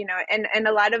 Michoacan, and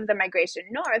a lot of the migration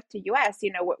north to U.S.,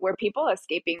 where people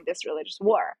escaping this religious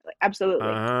war, like, absolutely.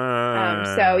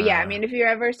 So yeah, I mean, if you're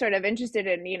ever sort of interested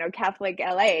in Catholic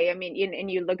LA, I mean,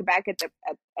 and you look back at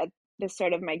this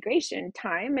sort of migration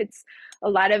time, it's a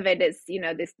lot of it is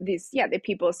the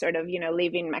people sort of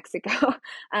leaving Mexico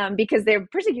because they're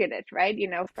persecuted, right,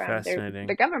 from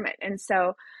the government. And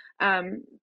so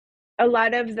a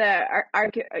lot of the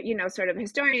sort of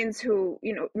historians who,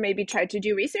 maybe tried to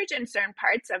do research in certain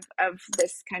parts of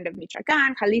this kind of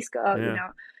Michoacan, Jalisco,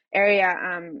 area,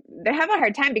 they have a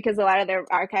hard time because a lot of their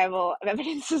archival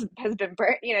evidence has been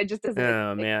burnt, just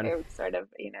doesn't sort of,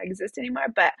 exist anymore.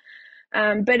 But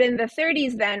in the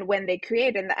 30s, then when they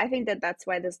create, and I think that's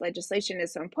why this legislation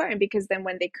is so important, because then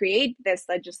when they create this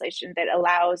legislation that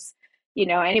allows,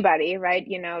 anybody, right,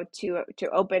 to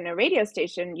open a radio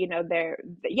station,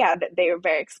 they are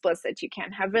very explicit. You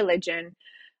can't have religion,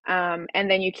 and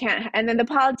then the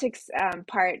politics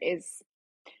part is,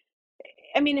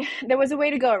 I mean, there was a way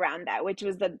to go around that, which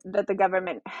was that the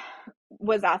government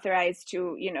was authorized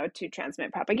to, to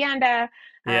transmit propaganda,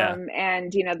 and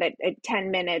that at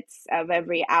 10 minutes of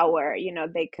every hour,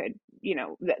 they could,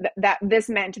 that this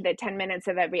meant that 10 minutes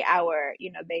of every hour,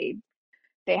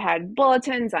 they had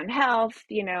bulletins on health,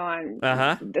 on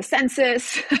the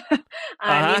census,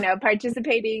 on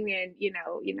participating in,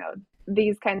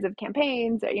 these kinds of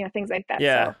campaigns, or things like that.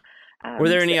 Yeah. So, were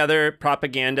there any other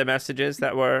propaganda messages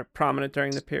that were prominent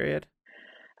during the period?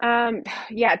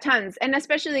 Yeah, tons. And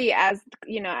especially as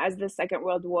the Second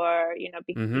World War,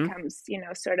 becomes,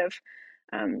 sort of,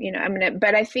 eminent.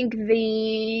 But I think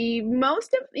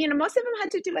most of them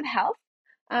had to do with health.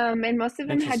 And most of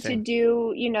them had to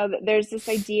do, there's this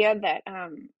idea that,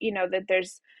 that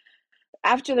there's,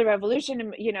 after the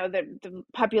revolution, the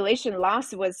population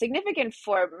loss was significant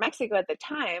for Mexico at the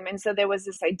time. And so there was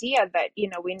this idea that,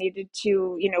 we needed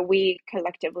to, we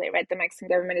collectively, right, the Mexican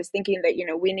government is thinking that,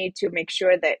 we need to make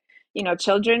sure that,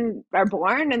 children are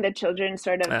born and the children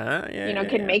sort of,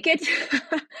 can make it,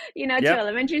 to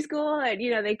elementary school, and,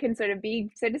 they can sort of be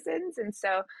citizens. And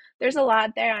so there's a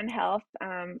lot there on health.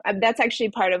 That's actually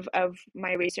part of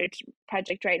my research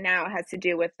project right now. It has to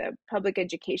do with the public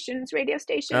education's radio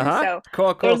station. So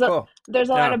cool. There's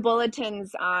a lot of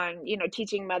bulletins on,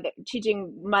 teaching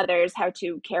mothers how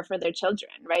to care for their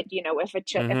children, right? If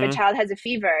a child has a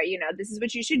fever, this is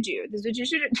what you should do. This is what you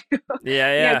shouldn't do.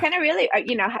 Kind of really,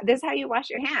 this is how you wash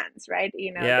your hands, right?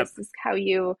 This is how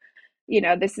you,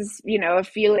 this is,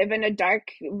 if you live in a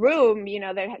dark room,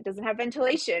 that doesn't have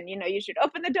ventilation, you should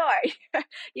open the door,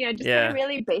 just kind of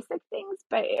really basic things,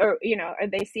 or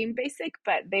they seem basic,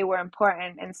 but they were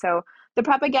important. And so the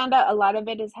propaganda, a lot of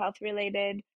it is health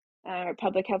related, or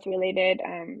public health related.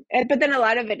 But then a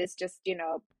lot of it is just,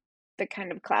 the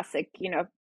kind of classic,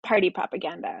 party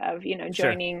propaganda of,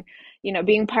 joining,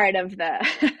 being part of the,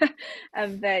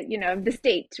 of the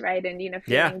state, right.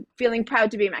 And, feeling proud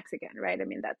to be Mexican, right. I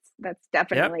mean, that's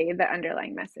definitely the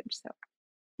underlying message. So.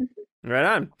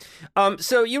 Right on.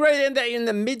 So you write in that in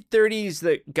the mid-30s,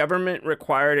 the government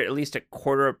required at least a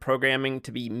quarter of programming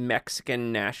to be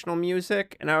Mexican national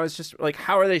music. And I was just like,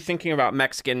 how are they thinking about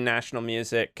Mexican national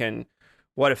music, and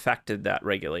what effect did that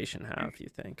regulation have, you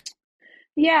think?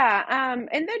 Yeah.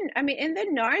 And then, I mean, in the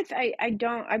North, I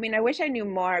wish I knew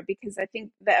more, because I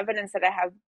think the evidence that I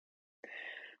have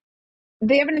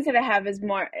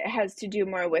has to do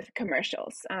more with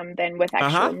commercials than with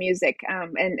actual music,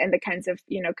 and the kinds of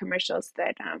commercials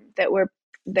that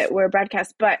were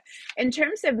broadcast. But in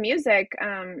terms of music,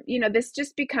 this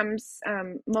just becomes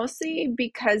mostly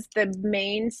because the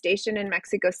main station in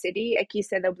Mexico City,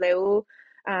 XCW,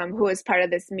 who was part of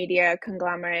this media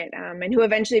conglomerate, and who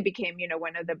eventually became,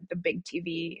 one of the big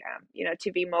TV,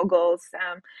 TV moguls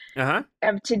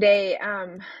of today.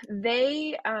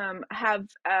 They have,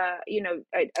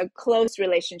 a close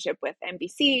relationship with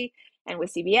NBC and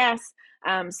with CBS.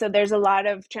 So there's a lot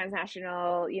of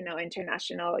transnational,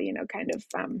 international, kind of,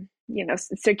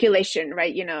 circulation,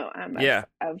 right?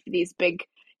 Of these big,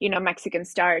 Mexican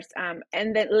stars.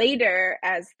 And then later,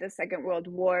 as the Second World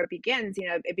War begins,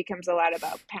 it becomes a lot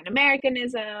about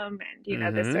Pan-Americanism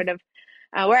and, this sort of,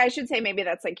 where I should say maybe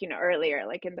that's like, earlier,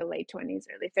 like in the late 20s,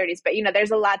 early 30s. But,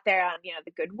 there's a lot there on,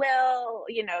 the goodwill,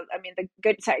 the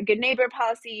good neighbor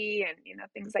policy and,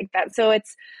 things like that. So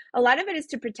it's, a lot of it is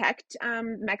to protect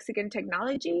Mexican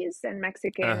technologies and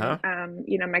Mexican,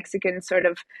 Mexican sort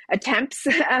of attempts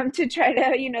to try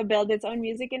to, build its own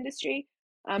music industry.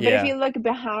 But if you look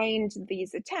behind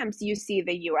these attempts, you see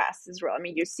the U.S.'s role. I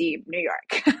mean, you see New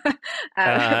York,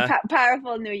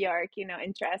 powerful New York,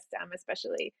 interest,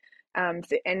 especially in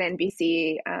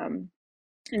NBC and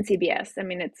CBS. I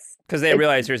mean, it's because they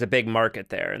realize there's a big market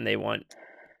there, and they want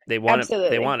absolutely.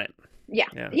 They want it. Yeah,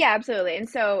 absolutely. And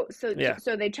so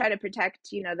they try to protect,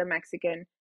 the Mexican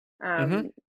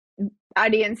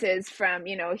audiences from,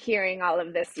 hearing all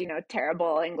of this,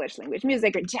 terrible English language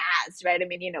music or jazz, right? I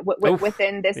mean,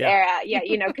 within this era,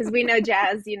 because we know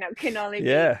jazz, can only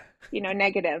be,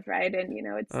 negative, right? And,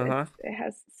 it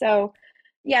has, so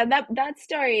Yeah, that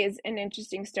story is an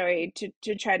interesting story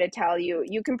to try to tell you.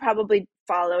 You can probably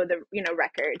follow the,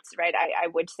 records, right? I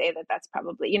would say that that's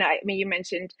probably, I mean, you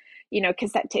mentioned,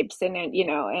 cassette tapes and Andrew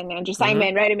Mm-hmm.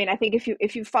 Simon, right? I mean, I think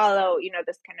if you follow,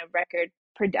 this kind of record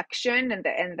production and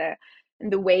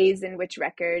the ways in which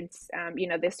records,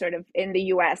 this sort of in the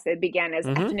US, it began as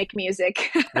Mm-hmm. ethnic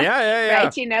music, Yeah.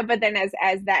 right? But then as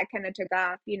that kind of took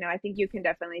off, I think you can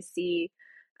definitely see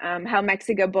how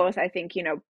Mexico both, I think,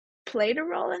 played a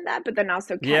role in that, but then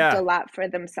also kept a Yeah. lot for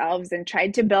themselves and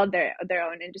tried to build their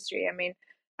own industry. I mean,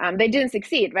 they didn't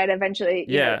succeed, right? Eventually,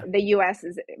 Yeah. the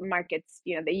U.S.'s markets,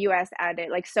 the U.S. added,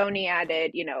 like Sony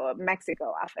added, a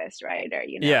Mexico office, right? Or,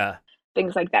 Yeah.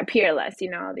 things like that, Peerless,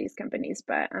 all these companies.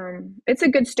 But it's a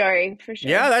good story for sure.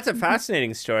 Yeah, that's a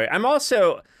fascinating story. I'm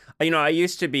also, I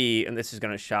used to be, and this is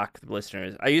going to shock the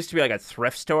listeners, I used to be like a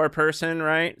thrift store person,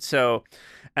 right? So,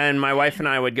 and my wife and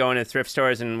I would go into thrift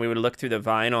stores and we would look through the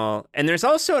vinyl. And there's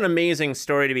also an amazing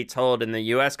story to be told in the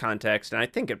US context, and I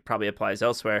think it probably applies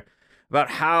elsewhere, about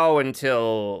how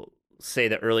until, say,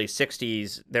 the early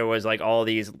 60s, there was like all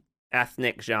these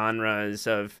ethnic genres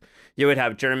of, you would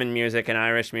have German music and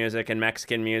Irish music and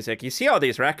Mexican music. You see all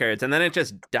these records and then it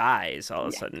just dies all of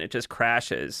a sudden. It just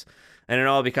crashes and it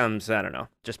all becomes, I don't know,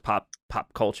 just pop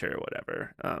culture or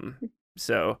whatever.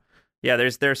 So yeah,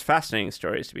 there's fascinating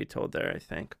stories to be told there, I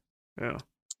think. Yeah.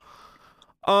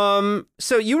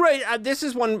 So you write, this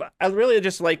is one, I really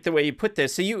just like the way you put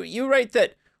this. So you write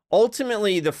that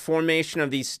ultimately the formation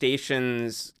of these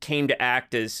stations came to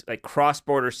act as like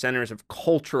cross-border centers of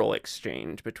cultural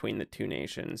exchange between the two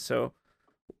nations. So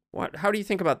how do you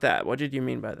think about that? What did you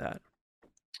mean by that?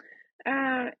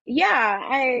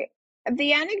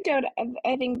 The anecdote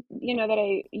I think, that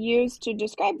I use to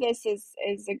describe this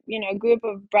is a group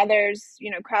of brothers,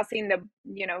 crossing the,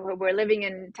 who were living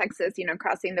in Texas,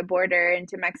 crossing the border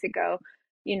into Mexico,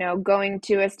 going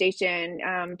to a station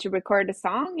to record a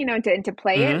song, and to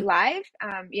play it live,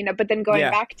 but then going Yeah.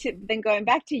 back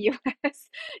to US,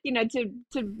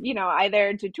 to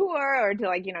either to tour or to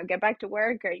like, get back to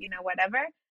work or, whatever.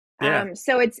 Yeah.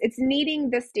 So it's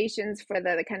needing the stations for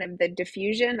the kind of the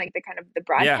diffusion, like the kind of the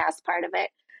broadcast part of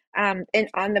it, and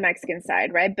on the Mexican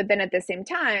side, right? But then at the same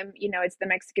time, it's the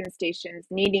Mexican stations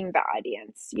needing the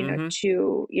audience,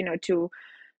 to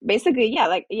basically, yeah,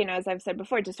 like, as I've said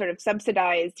before, to sort of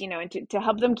subsidize, and to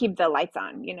help them keep the lights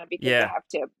on, because they Yeah. have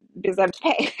to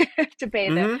pay to pay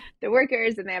the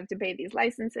workers, and they have to pay these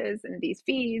licenses and these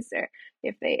fees, or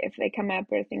if they come up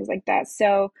or things like that.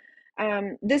 So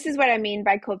this is what I mean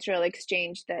by cultural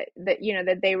exchange, that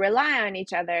that they rely on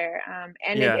each other,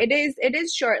 and Yeah. it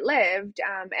is short-lived,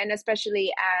 and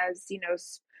especially as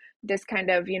this kind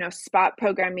of spot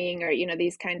programming, or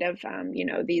these kind of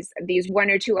these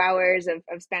 1 or 2 hours of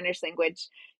Spanish language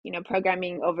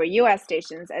programming over US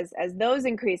stations, as those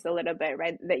increase a little bit,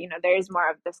 right, that there is more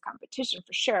of this competition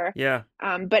for sure. Yeah.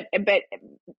 But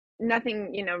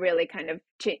nothing really kind of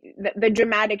the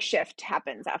dramatic shift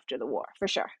happens after the war, for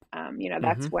sure.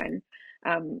 That's when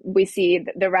we see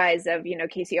the rise of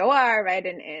KCOR, right,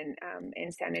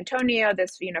 in San Antonio,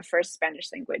 this first Spanish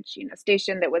language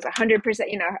station that was 100%,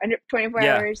 124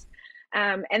 Yeah. hours,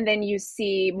 and then you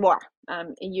see more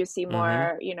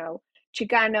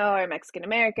Chicano or Mexican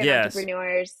American Yes.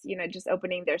 entrepreneurs just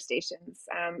opening their stations,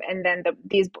 and then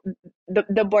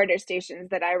the border stations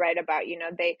that I write about,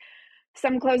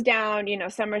 some closed down,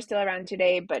 some are still around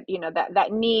today, but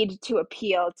that need to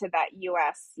appeal to that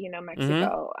US,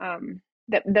 Mexico,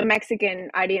 the Mexican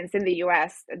audience in the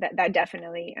US, that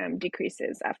definitely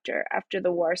decreases after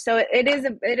the war. So it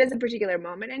is a particular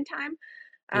moment in time.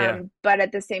 But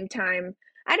at the same time,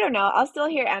 I don't know, I'll still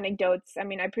hear anecdotes. I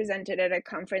mean, I presented at a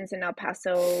conference in El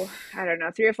Paso, I don't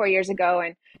know, 3 or 4 years ago,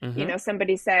 and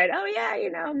somebody said, "Oh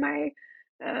yeah, my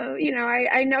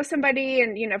I know somebody,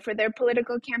 and for their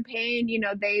political campaign,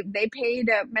 they paid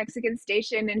a Mexican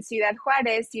station in Ciudad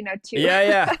Juarez, to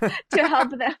to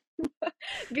help them."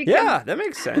 Yeah, that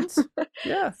makes sense.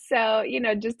 Yeah. So,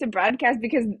 just to broadcast,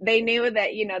 because they knew that,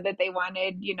 that they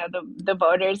wanted, the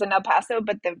voters in El Paso,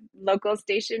 but the local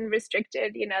station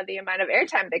restricted, the amount of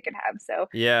airtime they could have. So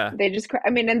Yeah. they just,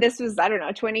 and this was, I don't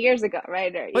know, 20 years ago,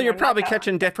 right? Or, Well, you're probably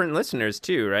catching different listeners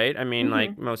too, right? I mean,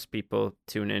 like most people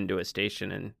tune into a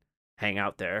station and hang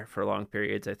out there for long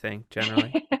periods, I think,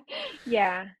 generally.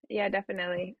 Yeah,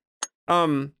 definitely.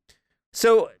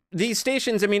 So these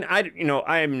stations, I mean, I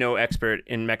am no expert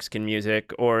in Mexican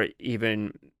music or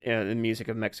even the music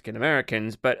of Mexican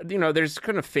Americans, but there's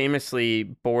kind of famously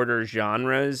border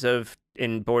genres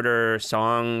in border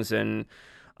songs, and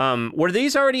were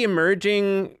these already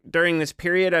emerging during this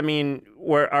period? I mean,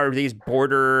 are these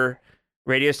border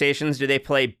radio stations, do they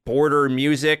play border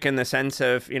music in the sense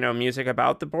of, music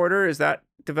about the border? Is that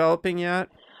developing yet?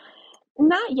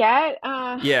 Not yet.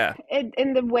 Yeah.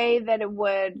 In the way that it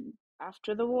would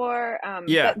after the war.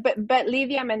 Yeah. But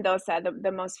Livia Mendoza,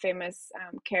 the most famous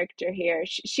character here,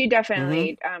 she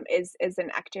definitely is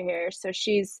an actor here. So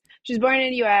she's born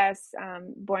in the U.S.,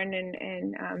 born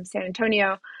in San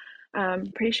Antonio.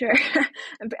 Pretty sure,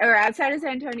 or outside of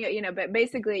San Antonio, but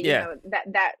basically,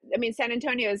 that I mean, San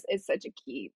Antonio is such a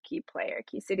key player,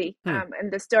 key city, in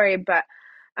the story. But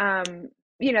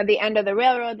the end of the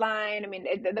railroad line. I mean,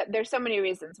 there's so many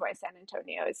reasons why San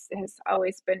Antonio has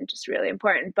always been just really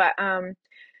important. But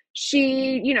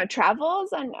she,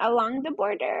 travels along the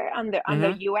border on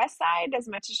the U.S. side as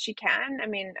much as she can. I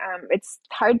mean, it's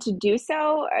hard to do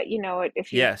so.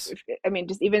 If you, I mean,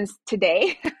 just even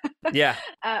today. Yeah.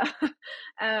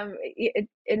 And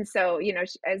so,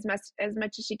 as much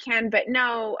as she can. But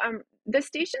no, the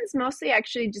stations mostly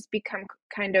actually just become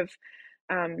kind of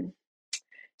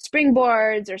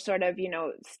springboards or sort of,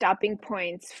 stopping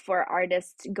points for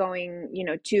artists going,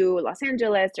 to Los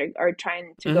Angeles or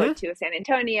trying to go to San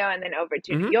Antonio and then over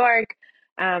to New York.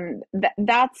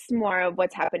 That's more of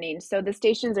what's happening. So the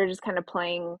stations are just kind of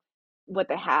playing what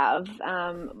they have,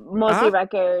 mostly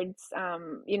records.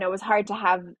 It was hard to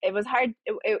have, it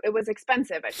was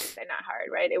expensive, I should say, not hard,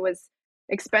 right? It was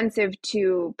expensive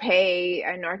to pay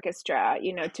an orchestra,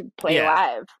 to play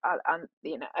live on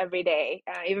every day,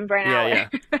 even for an hour.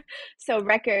 So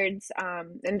records,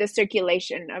 and the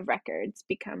circulation of records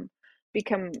become the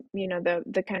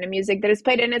kind of music that is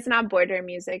played, and it's not border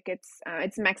music.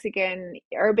 It's Mexican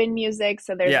urban music.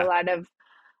 So there's a lot of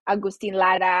Agustin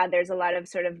Lara. There's a lot of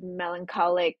sort of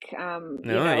melancholic, urban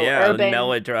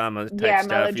melodrama type stuff.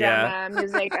 Melodrama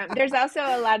music. There's also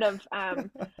a lot of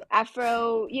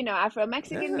Afro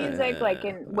Mexican music, like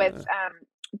with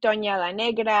Doña La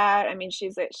Negra. I mean,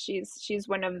 she's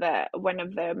one of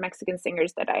the Mexican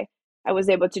singers that I was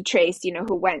able to trace.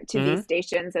 Who went to these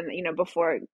stations and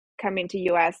before coming to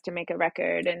U.S. to make a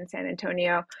record in San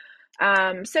Antonio.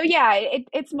 So yeah,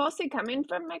 it's mostly coming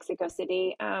from Mexico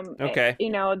City. Okay.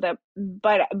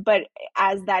 But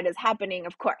as that is happening,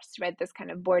 of course, right, this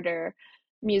kind of border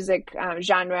music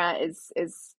genre is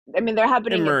I mean, they're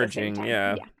happening emerging. At the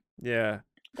same time. Yeah.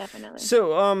 Definitely.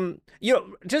 So,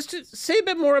 just to say a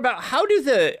bit more about how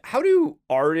do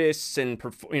artists and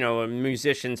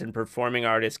musicians and performing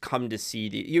artists come to see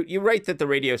you write that the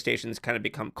radio stations kind of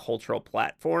become cultural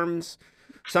platforms.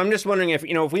 So I'm just wondering if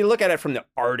we look at it from the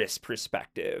artist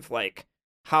perspective, like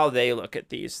how they look at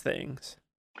these things.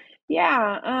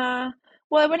 Yeah.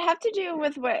 Well, it would have to do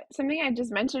with something I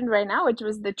just mentioned right now, which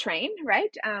was the train,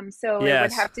 right? So it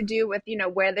would have to do with,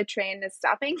 where the train is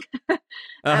stopping,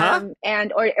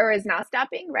 and or is not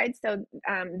stopping, right? So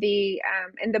in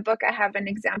the book, I have an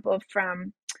example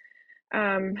from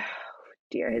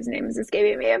his name is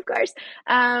escaping me, of course,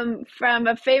 from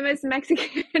a famous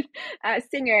Mexican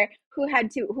singer who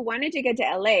wanted to get to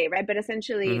LA, right? But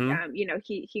essentially,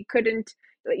 he couldn't.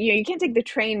 You can't take the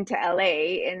train to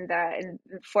LA in the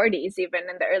 40s, even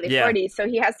in the early 40s. So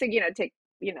he has to, take,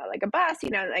 like a bus,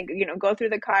 go through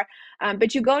the car.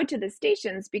 But you go to the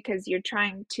stations because you're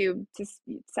trying to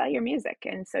sell your music.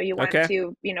 And so you want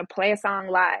to, play a song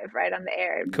live, right, on the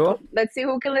air. Cool. Let's see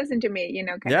who can listen to me,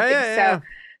 kind of thing.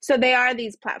 So they are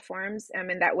these platforms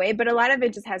in that way. But a lot of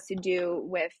it just has to do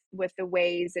with the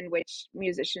ways in which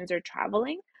musicians are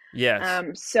traveling. Yes.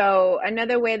 So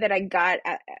another way that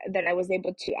that I was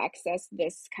able to access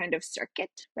this kind of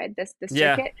circuit, right? This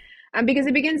circuit, because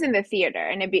it begins in the theater,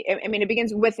 and it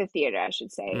begins with the theater, I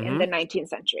should say, in the 19th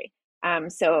century.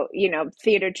 So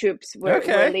theater troops were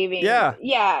leaving. Yeah,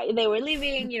 they were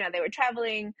leaving. They were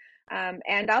traveling.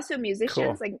 And also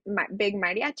musicians, like big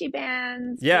mariachi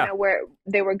bands, where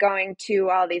they were going to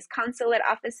all these consulate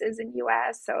offices in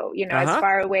U.S. So, as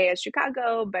far away as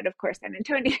Chicago, but of course, San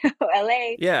Antonio,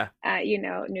 L.A.,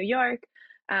 New York.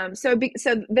 So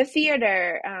the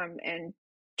theater and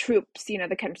troops,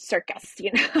 the kind of circus,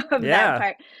 of that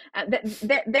part,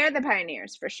 they're the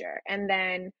pioneers for sure. And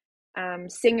then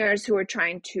singers who are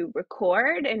trying to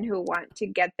record and who want to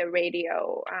get the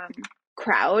radio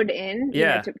crowd in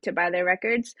to buy their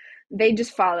records, they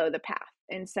just follow the path.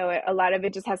 And so a lot of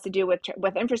it just has to do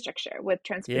with infrastructure, with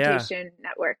transportation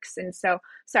networks. And so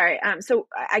so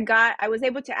I was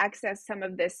able to access some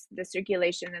of the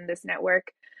circulation in this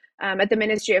network at the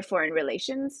Ministry of Foreign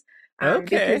Relations,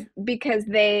 because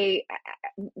they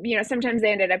sometimes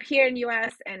they ended up here in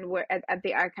US and were at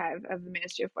the archive of the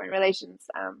Ministry of Foreign Relations,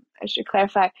 I should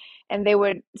clarify, and they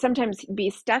would sometimes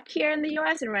be stuck here in the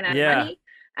US and run out of money.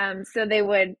 So they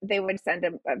would send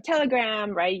a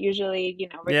telegram, right? Usually,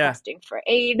 requesting for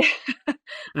aid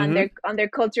on their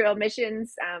cultural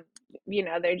missions.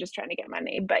 They're just trying to get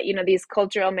money, but these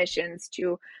cultural missions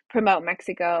to promote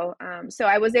Mexico. So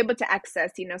I was able to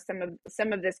access,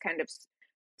 some of this kind of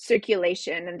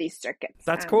circulation and these circuits.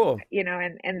 That's cool.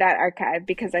 And that archive,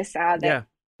 because I saw that,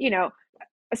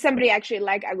 somebody actually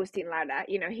like Agustin Lara,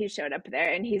 he showed up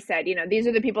there and he said, these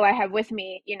are the people I have with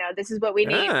me. This is what we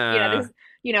need.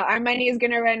 Our money is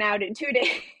going to run out in 2 days.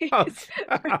 Oh.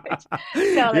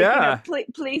 So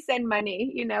please send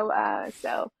money,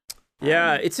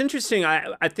 it's interesting.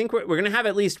 I think we're going to have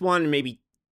at least one, maybe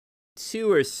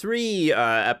 2 or 3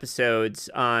 episodes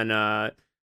on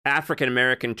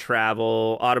African-American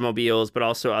travel, automobiles, but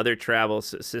also other travel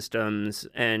systems.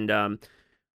 And,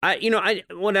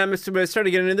 when I started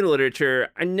getting into the literature,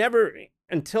 I never,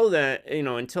 until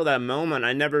that moment,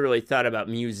 I never really thought about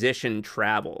musician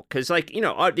travel. Because,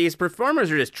 these performers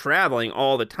are just traveling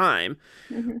all the time.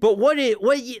 Mm-hmm. But what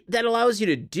that allows you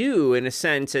to do, in a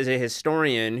sense, as a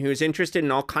historian who's interested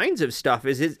in all kinds of stuff,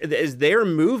 is their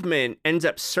movement ends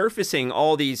up surfacing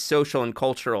all these social and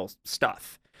cultural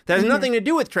stuff that has nothing to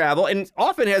do with travel, and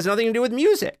often has nothing to do with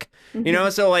music,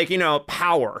 so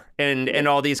power and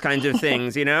all these kinds of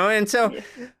things, and so,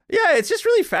 it's just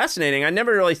really fascinating. I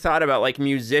never really thought about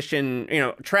musician,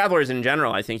 travelers in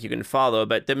general, I think you can follow,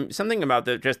 but something about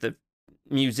the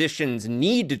musicians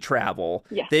need to travel.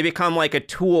 Yeah. They become like a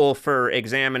tool for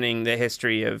examining the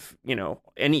history of,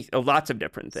 lots of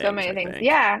different things. So many things.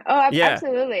 Yeah. Oh,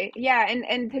 absolutely. Yeah.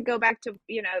 And to go back to,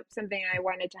 something I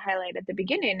wanted to highlight at the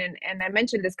beginning, and I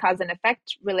mentioned this cause and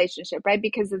effect relationship, right?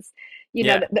 Because it's,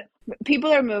 the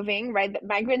people are moving, right? The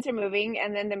migrants are moving,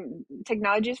 and then the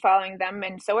technology is following them.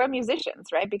 And so are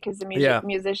musicians, right? Because the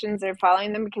musicians are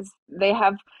following them because they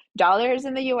have dollars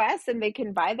in the US and they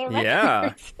can buy their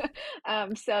records.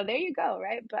 So there you go,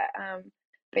 right?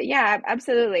 But yeah,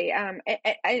 absolutely.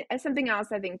 Something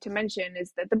else I think to mention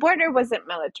is that the border wasn't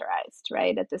militarized,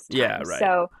 right, at this time. Yeah,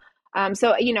 right.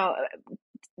 So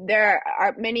there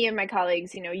are many of my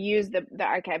colleagues, use the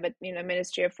archive at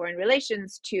Ministry of Foreign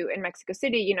Relations in Mexico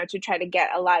City, to try to get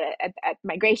a lot at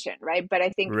migration, right? But I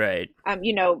think,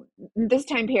 this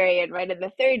time period, right, in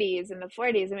the 30s and the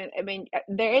 40s, I mean,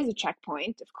 there is a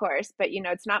checkpoint, of course, but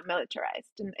it's not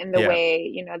militarized in the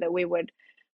way that we would.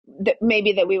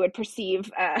 Maybe that we would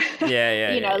perceive,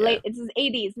 late, it's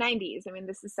 80s, 90s. I mean,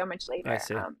 this is so much later. I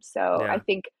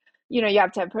think, you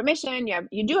have to have permission.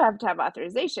 You do have to have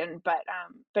authorization, but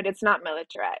it's not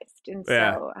militarized. And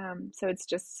so it's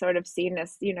just sort of seen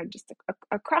as, just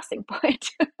a crossing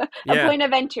point, a point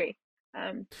of entry.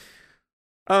 Tell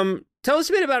us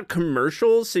a bit about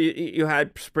commercials. So you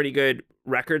had pretty good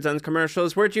records on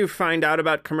commercials. Where'd you find out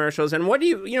about commercials? And what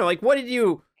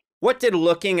did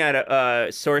looking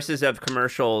at sources of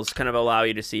commercials kind of allow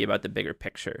you to see about the bigger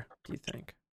picture, do you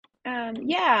think?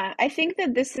 I think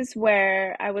that this is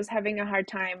where I was having a hard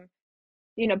time,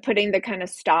 putting the kind of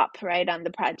stop right on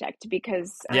the project,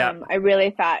 because I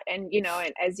really thought, and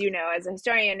as as a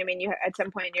historian, I mean, at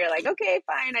some point you're like, okay,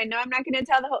 fine, I know I'm not going to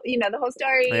tell the whole, the whole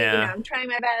story. I'm trying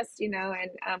my best, and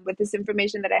with this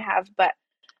information that I have, but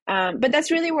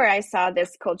that's really where I saw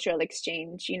this cultural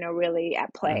exchange, really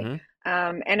at play.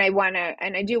 Mm-hmm. And I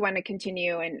do want to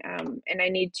continue, and I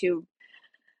need to,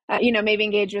 maybe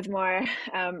engage with more,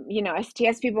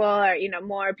 STS people, or,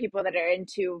 more people that are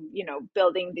into,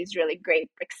 building these really great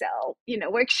Excel,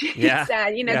 worksheets,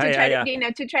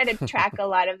 to try to track a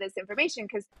lot of this information.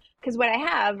 Because what I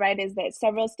have, right, is that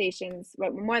several stations,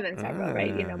 more than several,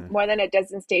 right, more than a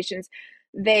dozen stations,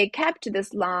 they kept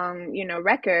this long,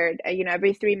 record.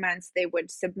 Every 3 months they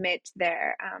would submit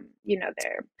their,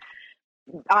 their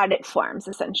audit forms,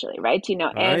 essentially, right?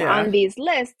 On these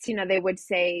lists, they would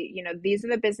say, these are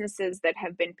the businesses that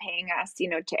have been paying us,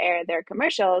 to air their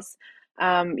commercials,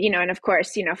 and of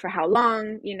course, for how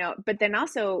long, but then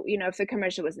also, if the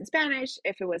commercial was in Spanish,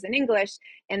 if it was in English,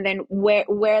 and then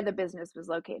where the business was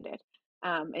located.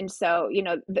 And so,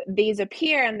 these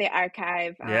appear in the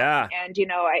archive, and, I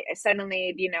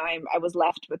suddenly, I was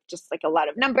left with just like a lot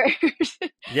of numbers.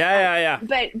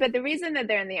 But the reason that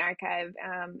they're in the archive,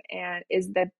 and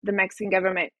is that the Mexican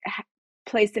government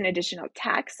placed an additional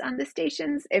tax on the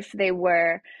stations if they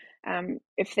were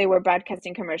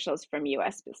broadcasting commercials from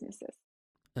U.S. businesses.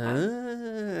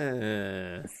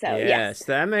 Yes,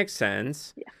 that makes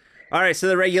sense. Yeah. All right, so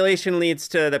the regulation leads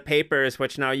to the papers,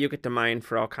 which now you get to mine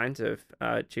for all kinds of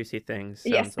juicy things.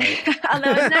 Yes, like.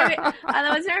 although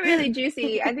it's not really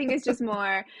juicy. I think it's just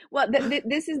more. Well,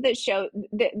 this is the show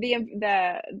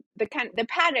the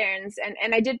patterns,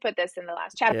 and I did put this in the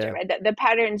last chapter. Right? The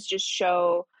patterns just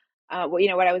show you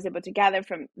know, what I was able to gather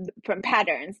from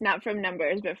patterns, not from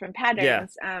numbers, but from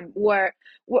patterns, were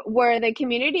the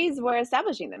communities were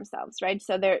establishing themselves, right?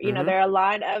 So there, you know, there are a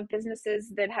lot of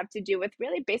businesses that have to do with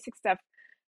really basic stuff.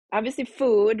 Obviously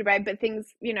food, right? But things,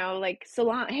 you know, like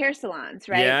hair salons,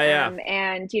 right?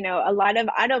 And, you know, a lot of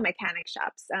auto mechanic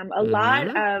shops, a lot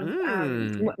of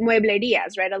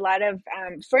mueblerias, right? A lot of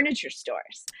furniture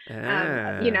stores,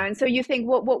 you know, and so you think,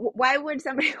 well, why would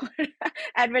somebody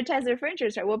advertise their furniture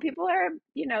store? Well, people are,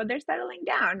 you know, they're settling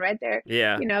down, right? They're,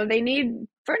 you know, they need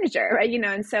furniture, right? You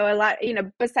know, and so a lot, you know,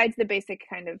 besides the basic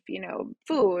kind of, you know,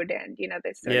 food and, you know,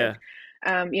 this sort of,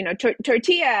 you know,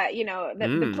 tortilla, you know,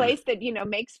 the place that, you know,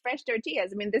 makes fresh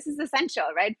tortillas. I mean, this is essential,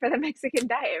 right, for the Mexican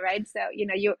diet, right? So, you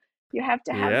know, you have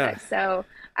to have that. So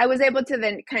I was able to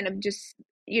then kind of just,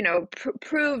 you know,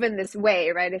 prove in this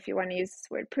way, right, if you want to use this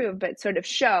word prove, but sort of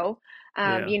show,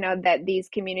 you know, that these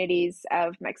communities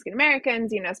of Mexican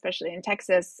Americans, you know, especially in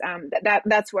Texas,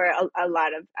 that's where a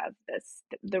lot of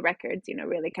the records, you know,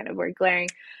 really kind of were glaring.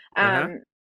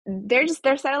 They're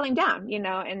settling down, you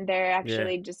know, and they're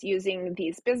actually just using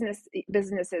these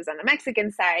businesses on the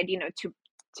Mexican side, you know,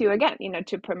 to again, you know,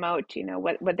 to promote, you know,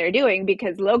 what they're doing,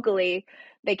 because locally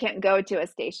they can't go to a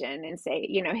station and say,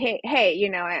 you know, hey, you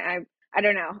know, I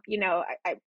don't know, you know,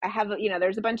 I have, you know,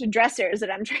 there's a bunch of dressers that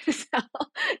I'm trying to sell,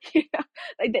 you know,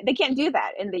 like they can't do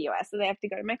that in the US, so they have to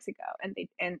go to Mexico, and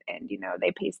you know,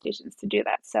 they pay stations to do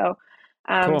that. So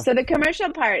cool. So the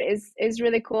commercial part is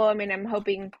really cool. I mean, I'm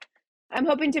hoping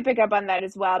to pick up on that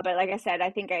as well. But like I said, I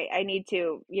think I need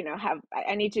to, you know,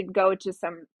 I need to go to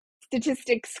some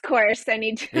statistics course. I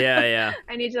need to,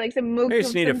 I need to like some MOOC. You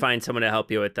just need to find someone to help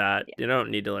you with that. You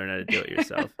don't need to learn how to do it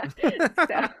yourself.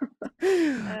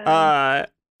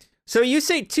 So you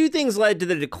say two things led to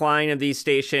the decline of these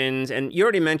stations, and you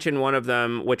already mentioned one of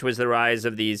them, which was the rise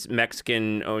of these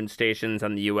Mexican-owned stations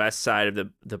on the U.S. side of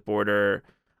the border.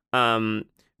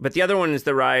 But the other one is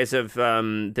the rise of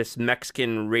this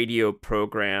Mexican radio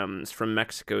programs from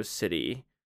Mexico City.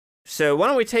 So why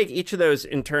don't we take each of those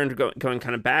in turn, going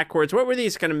kind of backwards? What were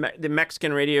these kind of the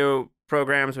Mexican radio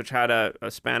programs, which had a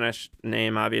Spanish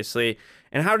name, obviously,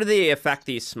 and how do they affect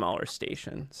these smaller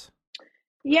stations?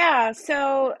 Yeah,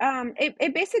 so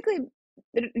it basically,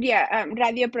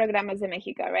 Radio Programas de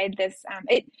Mexico, right? This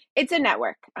it's a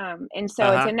network, and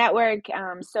so it's a network.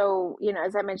 So you know,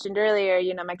 as I mentioned earlier,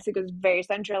 you know, Mexico is very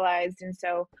centralized, and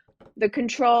so the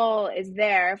control is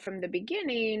there from the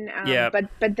beginning.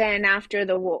 But then after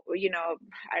the war, you know,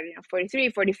 I don't know, 43,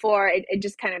 44, it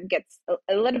just kind of gets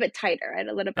a little bit tighter, right?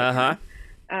 A little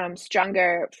bit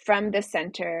stronger from the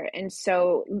center, and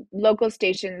so local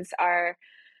stations are,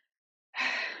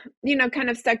 you know, kind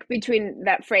of stuck between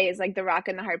that phrase, like the rock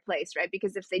and the hard place, right?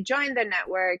 Because if they join the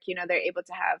network, you know, they're able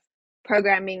to have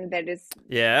programming that is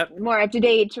more up to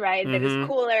date, right? That is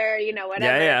cooler, you know,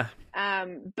 whatever.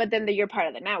 But then you're part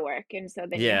of the network, and so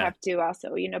then you have to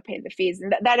also, you know, pay the fees,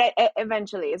 and that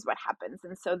eventually is what happens.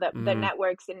 And so the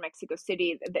networks in Mexico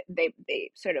City,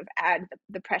 they sort of add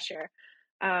the pressure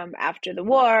after the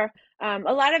war. A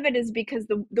lot of it is because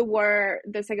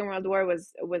the Second World War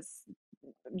was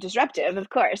disruptive, of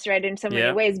course, right, in so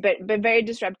many ways, but very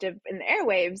disruptive in the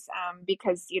airwaves,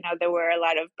 because, you know, there were a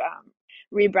lot of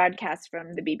rebroadcasts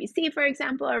from the BBC, for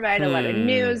example, right? A lot of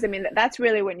news. I mean, that's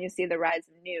really when you see the rise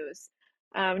of news.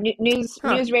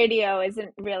 News radio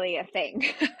isn't really a thing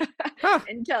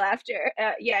until after,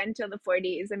 until the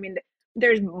 40s. I mean,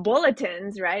 there's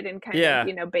bulletins, right, and kind of,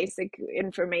 you know, basic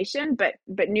information, but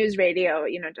news radio,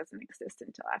 you know, doesn't exist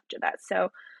until after that.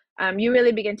 So you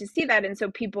really begin to see that. And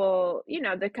so people, you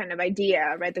know, the kind of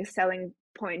idea, right, the selling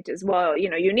point is, well, you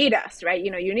know, you need us, right? You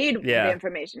know, you need the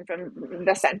information from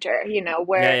the center, you know,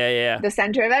 where the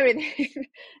center of everything.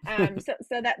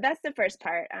 So that's the first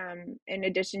part. In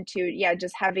addition to,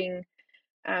 just having,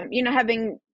 you know,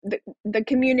 having the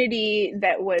community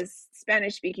that was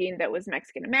Spanish speaking, that was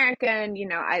Mexican American, you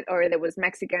know, or that was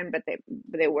Mexican, but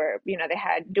they were, you know, they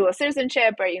had dual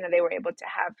citizenship, or, you know, they were able to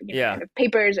have, you know, kind of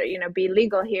papers, or, you know, be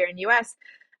legal here in US.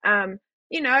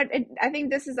 You know, I think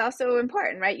this is also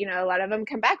important, right? You know, a lot of them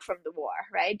come back from the war,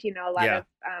 right? You know, a lot of,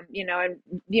 you know,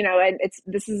 and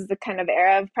this is the kind of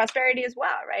era of prosperity as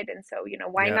well, right? And so, you know,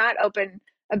 why not open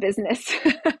a business?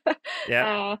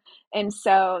 And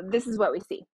so this is what we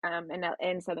see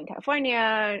in Southern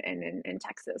California and in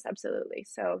Texas, absolutely.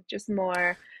 So just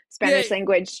more Spanish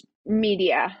language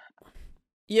media.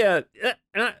 Yeah,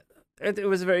 it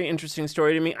was a very interesting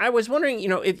story to me. I was wondering, you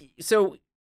know,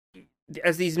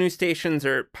 as these new stations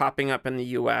are popping up in the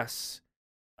U.S.,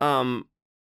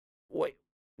 what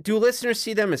do listeners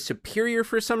see them as superior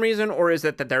for some reason, or is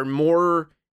it that they're more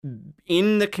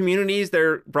in the communities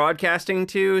they're broadcasting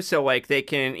to, so like they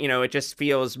can, it just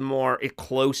feels more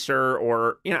closer,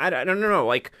 or I don't know,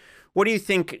 like what do you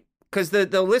think, because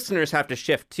the listeners have to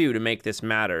shift too to make this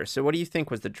matter, so what do you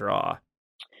think was the draw?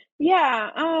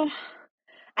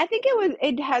 I think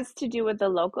it has to do with the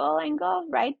local angle,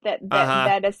 right? That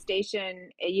a station,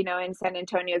 in San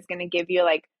Antonio is going to give you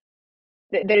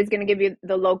that is going to give you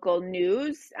the local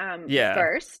news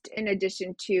first, in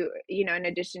addition to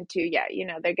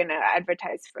they're going to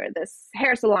advertise for this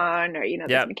hair salon or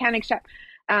this mechanic shop,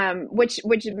 which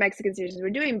Mexican stations were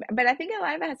doing. But I think a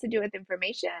lot of it has to do with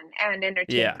information and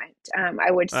entertainment.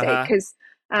 I would say because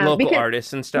local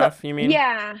artists and stuff. You mean?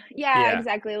 Yeah,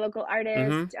 exactly. Local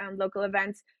artists, local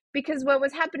events. Because what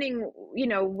was happening,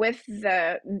 with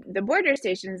the border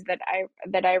stations that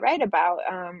I write about,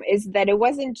 is that it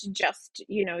wasn't just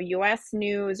U.S.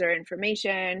 news or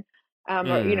information,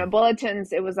 or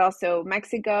bulletins. It was also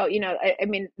Mexico. I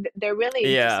mean, they're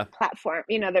really just platform.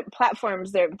 The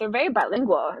platforms they're very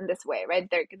bilingual in this way, right?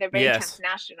 They're very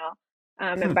transnational.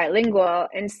 And bilingual.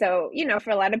 And so,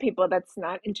 for a lot of people, that's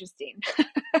not interesting.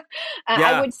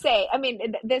 I would say, I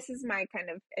mean, this is my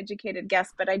kind of educated guess,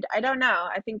 but I don't know.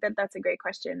 I think that's a great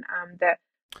question.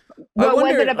 What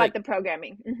was it about the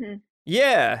programming? Mm-hmm.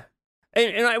 Yeah.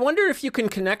 And I wonder if you can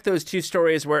connect those two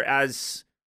stories, whereas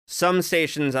some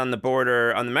stations on the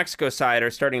border on the Mexico side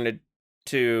are starting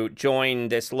to join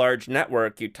this large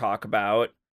network you talk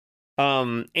about.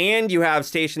 And you have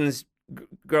stations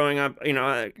growing up,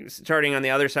 starting on the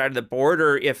other side of the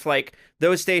border. If like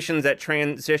those stations that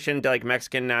transitioned to like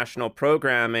Mexican national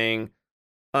programming,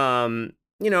 I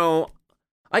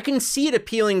can see it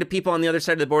appealing to people on the other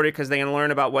side of the border because they can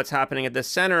learn about what's happening at the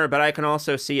center. But I can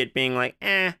also see it being like,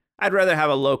 I'd rather have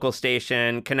a local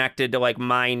station connected to like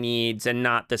my needs and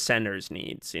not the center's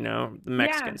needs, the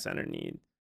Mexican center need.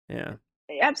 Yeah.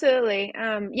 Absolutely.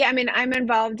 I mean, I'm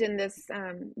involved in this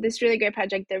really great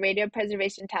project, the Radio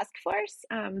Preservation Task Force,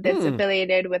 that's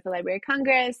affiliated with the Library of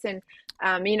Congress. And,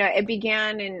 it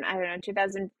began in,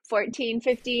 2014,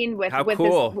 15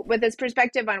 with this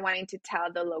perspective on wanting to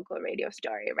tell the local radio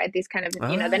story, right? These kind of,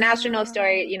 the national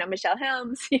story, Michelle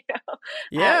Helms,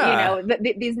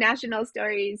 these national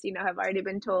stories, have already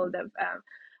been told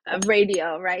of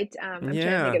radio, right? I'm trying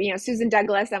to think of, Susan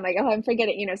Douglas. I'm like, I'm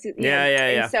forgetting, And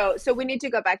so we need to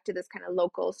go back to this kind of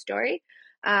local story.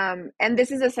 And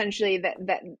this is essentially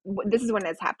this is when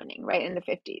it's happening, right? In the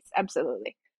 50s.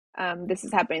 Absolutely. This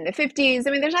is happening in the 50s.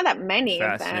 I mean, there's not that many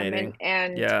of them,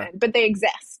 but they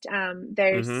exist.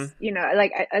 There's,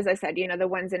 like, as I said, the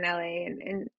ones in LA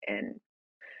and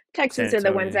Texas are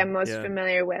the ones I'm most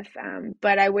familiar with.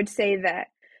 But I would say that,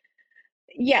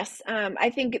 yes,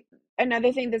 I think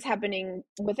another thing that's happening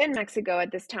within Mexico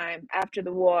at this time after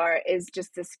the war is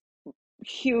just this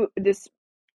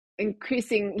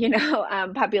increasing,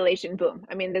 population boom.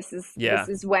 I mean, this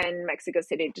is when Mexico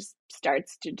City just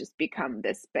starts to just become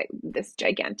this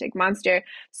gigantic monster.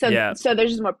 So there's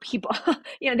just more people.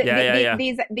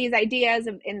 These ideas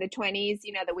in the 20s,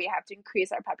 that we have to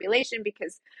increase our population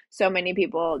because so many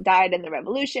people died in the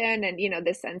revolution, and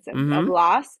this sense of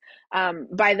loss.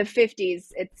 By the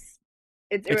 50s,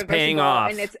 it's paying off,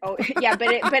 and it's but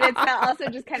it's also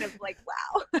just kind of like,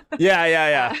 wow.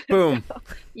 Boom.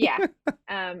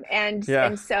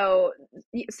 And so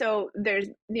there's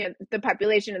the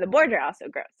population of the border also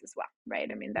grows as well, right?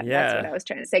 I mean, that's what I was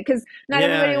trying to say, because not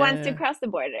everybody wants to cross the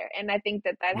border, and I think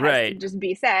that has to just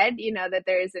be said, that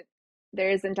there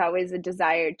isn't always a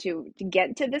desire to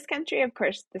get to this country. Of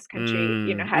course, this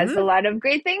country, has a lot of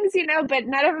great things, but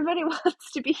not everybody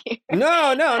wants to be here.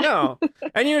 No.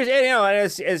 And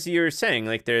as you were saying,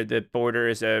 like the border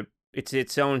is it's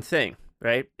its own thing,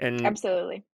 right? And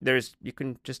absolutely, you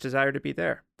can just desire to be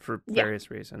there for various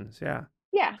reasons. Yeah.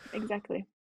 Yeah, exactly.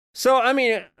 So, I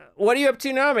mean, what are you up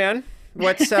to now, man?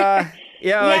 What's it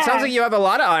sounds like you have a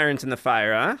lot of irons in the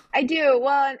fire, huh? I do.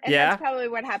 Well, and that's probably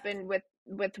what happened with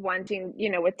wanting,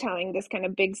 with telling this kind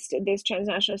of this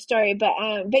transnational story. But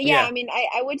I mean,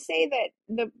 I would say that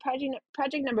the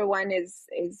project number one is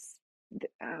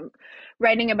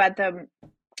writing about the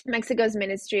Mexico's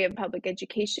Ministry of Public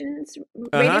Education's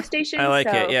radio station. I like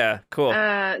it. Yeah, cool.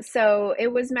 So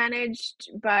it was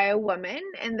managed by a woman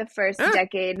in the first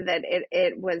decade that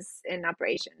it was in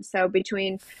operation. So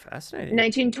between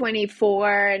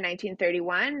 1924 and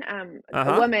 1931,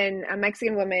 a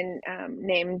Mexican woman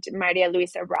named Maria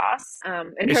Luisa Ross.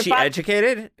 And is she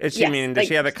educated? Does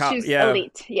she have a college? She's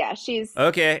elite. Yeah, she's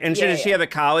okay. And does she have a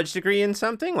college degree in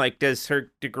something? Like, does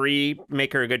her degree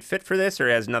make her a good fit for this, or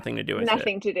has nothing to do with it?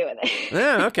 Nothing to to do with it.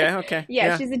 Yeah, okay.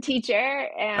 Yeah, she's a teacher,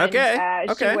 and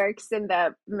she works in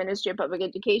the Ministry of Public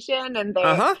Education, and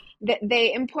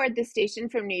they import the station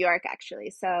from New York, actually.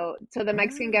 So the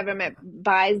Mexican government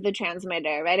buys the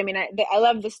transmitter, right? I mean, I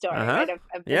love the story, right,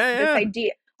 of this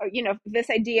idea. Or,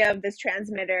 this idea of this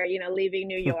transmitter, leaving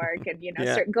New York and,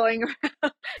 start going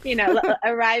around,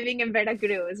 arriving in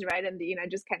Veracruz, right? And,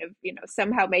 just kind of,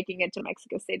 somehow making it to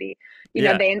Mexico City.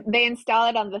 They install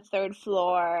it on the third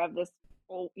floor of this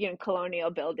old,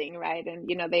 colonial building, right? And,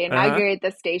 they inaugurate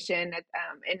the station at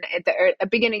the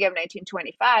beginning of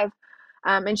 1925.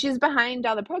 And she's behind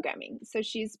all the programming. So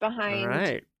she's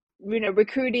behind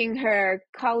recruiting her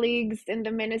colleagues in the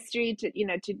ministry to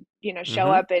show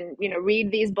up and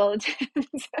read these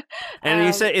bulletins. And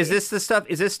you say, is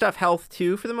this stuff health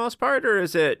too for the most part, or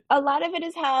is it? A lot of it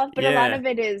is health, but a lot of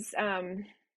it is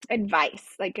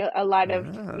advice, like a lot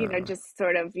of just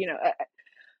sort of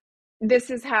this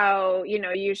is how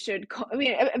you should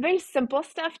very simple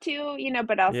stuff too,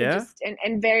 but also just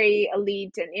and very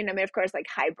elite, and of course, like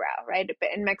highbrow, right? But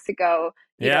in Mexico,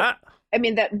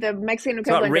 the Mexican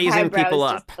equivalent raising of highbrow people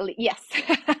is up. just elite. Yes.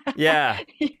 Yeah.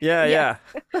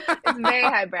 It's very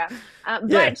highbrow,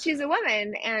 but she's a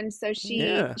woman, and so she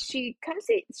comes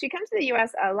to the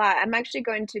U.S. a lot. I'm actually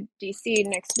going to D.C.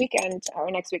 next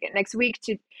week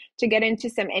to get into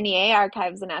some NEA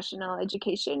archives, the National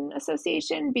Education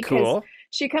Association, because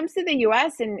she comes to the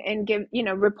U.S. and give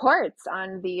reports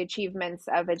on the achievements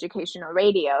of educational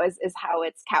radio is how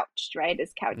it's couched, right?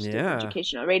 Is couched as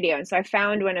educational radio. And so I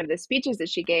found one of the speeches that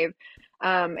she gave,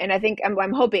 and I think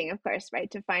I'm hoping, of course, right,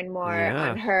 to find more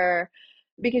on her,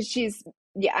 because she's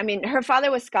her father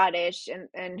was Scottish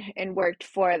and worked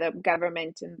for the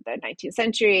government in the 19th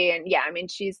century,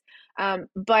 and she's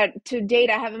but to date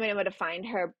I haven't been able to find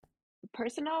her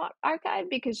personal archive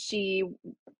because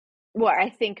I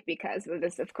think because of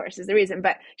this, of course, is the reason,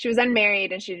 but she was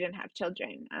unmarried and she didn't have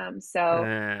children. So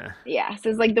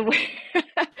it's like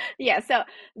so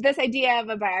this idea of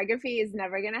a biography is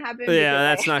never going to happen. Yeah,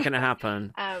 that's not going to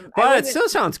happen. But it still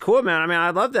sounds cool, man. I mean, I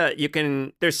love that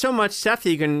there's so much stuff that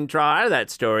you can draw out of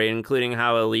that story, including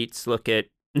how elites look at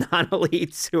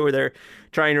non-elites who they're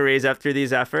trying to raise up through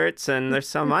these efforts, and there's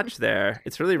so much there.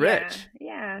 It's really rich.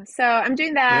 So I'm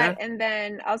doing that, and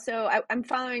then also I'm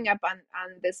following up on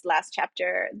this last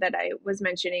chapter that I was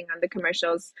mentioning on the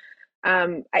commercials.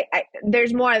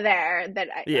 There's more there that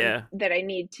I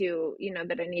need to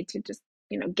just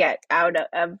get out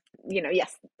of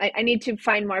I need to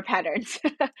find more patterns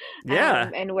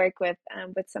and work with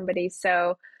somebody.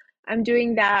 So I'm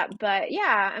doing that, but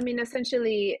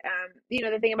essentially,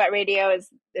 the thing about radio is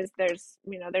there's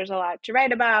a lot to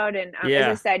write about, and as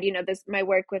I said, my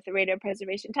work with the Radio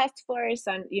Preservation Task Force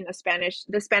on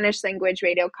the Spanish language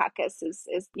radio caucus is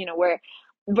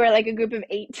we're like a group of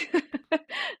 8.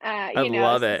 I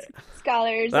love it.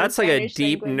 Scholars. That's like a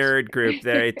deep nerd group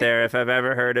right there, if I've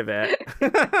ever heard of it.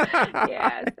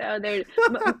 So there's.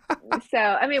 So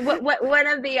I mean, what one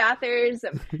of the authors,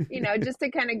 just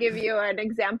to kind of give you an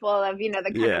example of the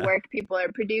kind of work people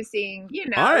are producing.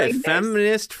 All right,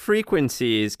 feminist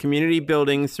frequencies, community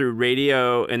building through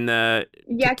radio in the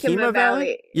Yakima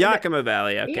Valley. Yakima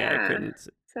Valley. Okay, yeah. I couldn't.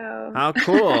 So how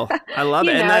cool! I love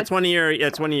it, and that's one of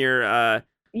your.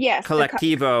 Yes,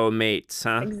 Collectivo mates,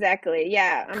 huh? Exactly.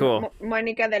 Yeah. Cool.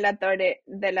 Monica de la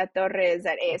Torre is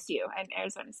at ASU and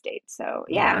Arizona State. So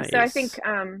Nice. So I think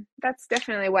that's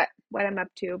definitely what I'm up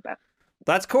to. But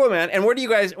that's cool, man. And where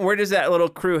does that little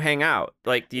crew hang out?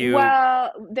 Like, do you?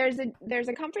 Well, there's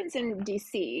a conference in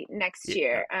DC next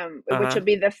year, which will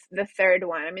be the third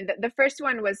one. I mean, the first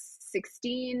one was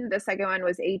 16, the second one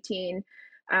was 18.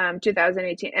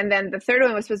 2018, and then the third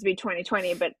one was supposed to be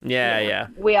 2020, but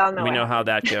we all know we know how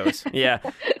that goes.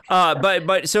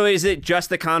 But so is it just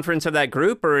the conference of that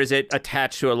group, or is it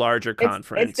attached to a larger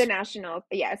conference? It's the national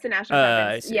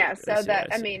conference.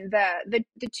 The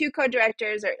two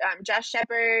co-directors are Josh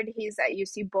Shepard, he's at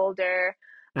UC Boulder,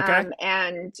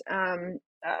 and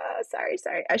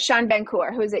Sean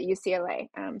Bancour, who's at UCLA.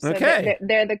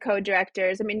 They're the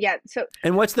co-directors. I mean,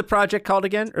 and what's the project called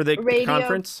again, or the Radio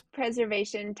conference?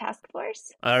 Preservation Task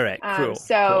Force. All right, cool.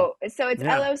 So it's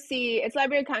LOC, it's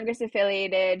Library of Congress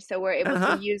affiliated, so we're able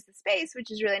to use the space,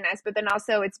 which is really nice. But then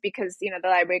also it's because the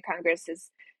Library of Congress is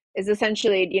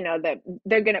essentially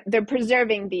they're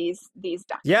preserving these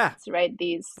documents, right?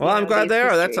 These. Well, I'm glad they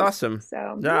are. That's histories. awesome.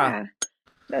 So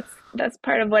that's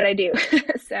part of what I do.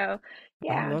 So.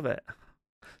 Yeah. I love it.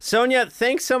 Sonia,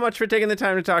 thanks so much for taking the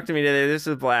time to talk to me today. This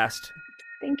is a blast.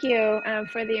 Thank you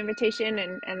for the invitation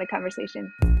and the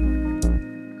conversation.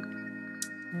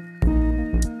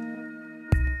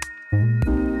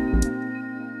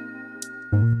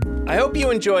 I hope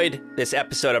you enjoyed this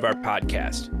episode of our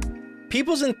podcast.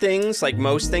 Peoples and things, like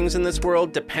most things in this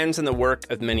world, depends on the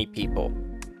work of many people.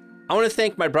 I want to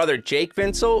thank my brother Jake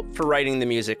Vinsel for writing the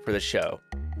music for the show.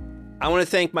 I want to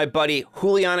thank my buddy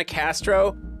Juliana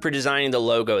Castro for designing the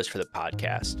logos for the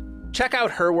podcast. Check out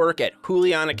her work at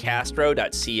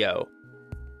julianacastro.co.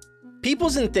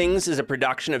 Peoples and Things is a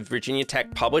production of Virginia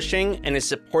Tech Publishing and is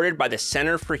supported by the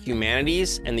Center for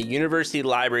Humanities and the University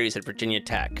Libraries at Virginia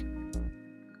Tech.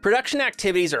 Production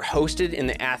activities are hosted in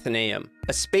the Athenaeum,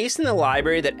 a space in the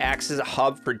library that acts as a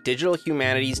hub for digital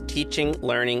humanities teaching,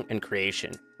 learning, and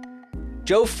creation.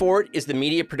 Joe Fort is the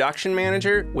media production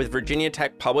manager with Virginia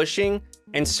Tech Publishing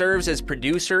and serves as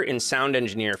producer and sound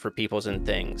engineer for Peoples and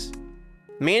Things.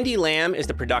 Mandy Lamb is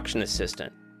the production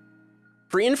assistant.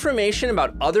 For information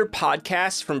about other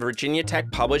podcasts from Virginia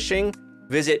Tech Publishing,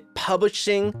 visit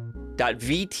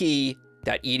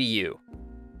publishing.vt.edu.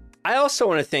 I also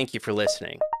want to thank you for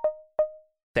listening.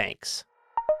 Thanks.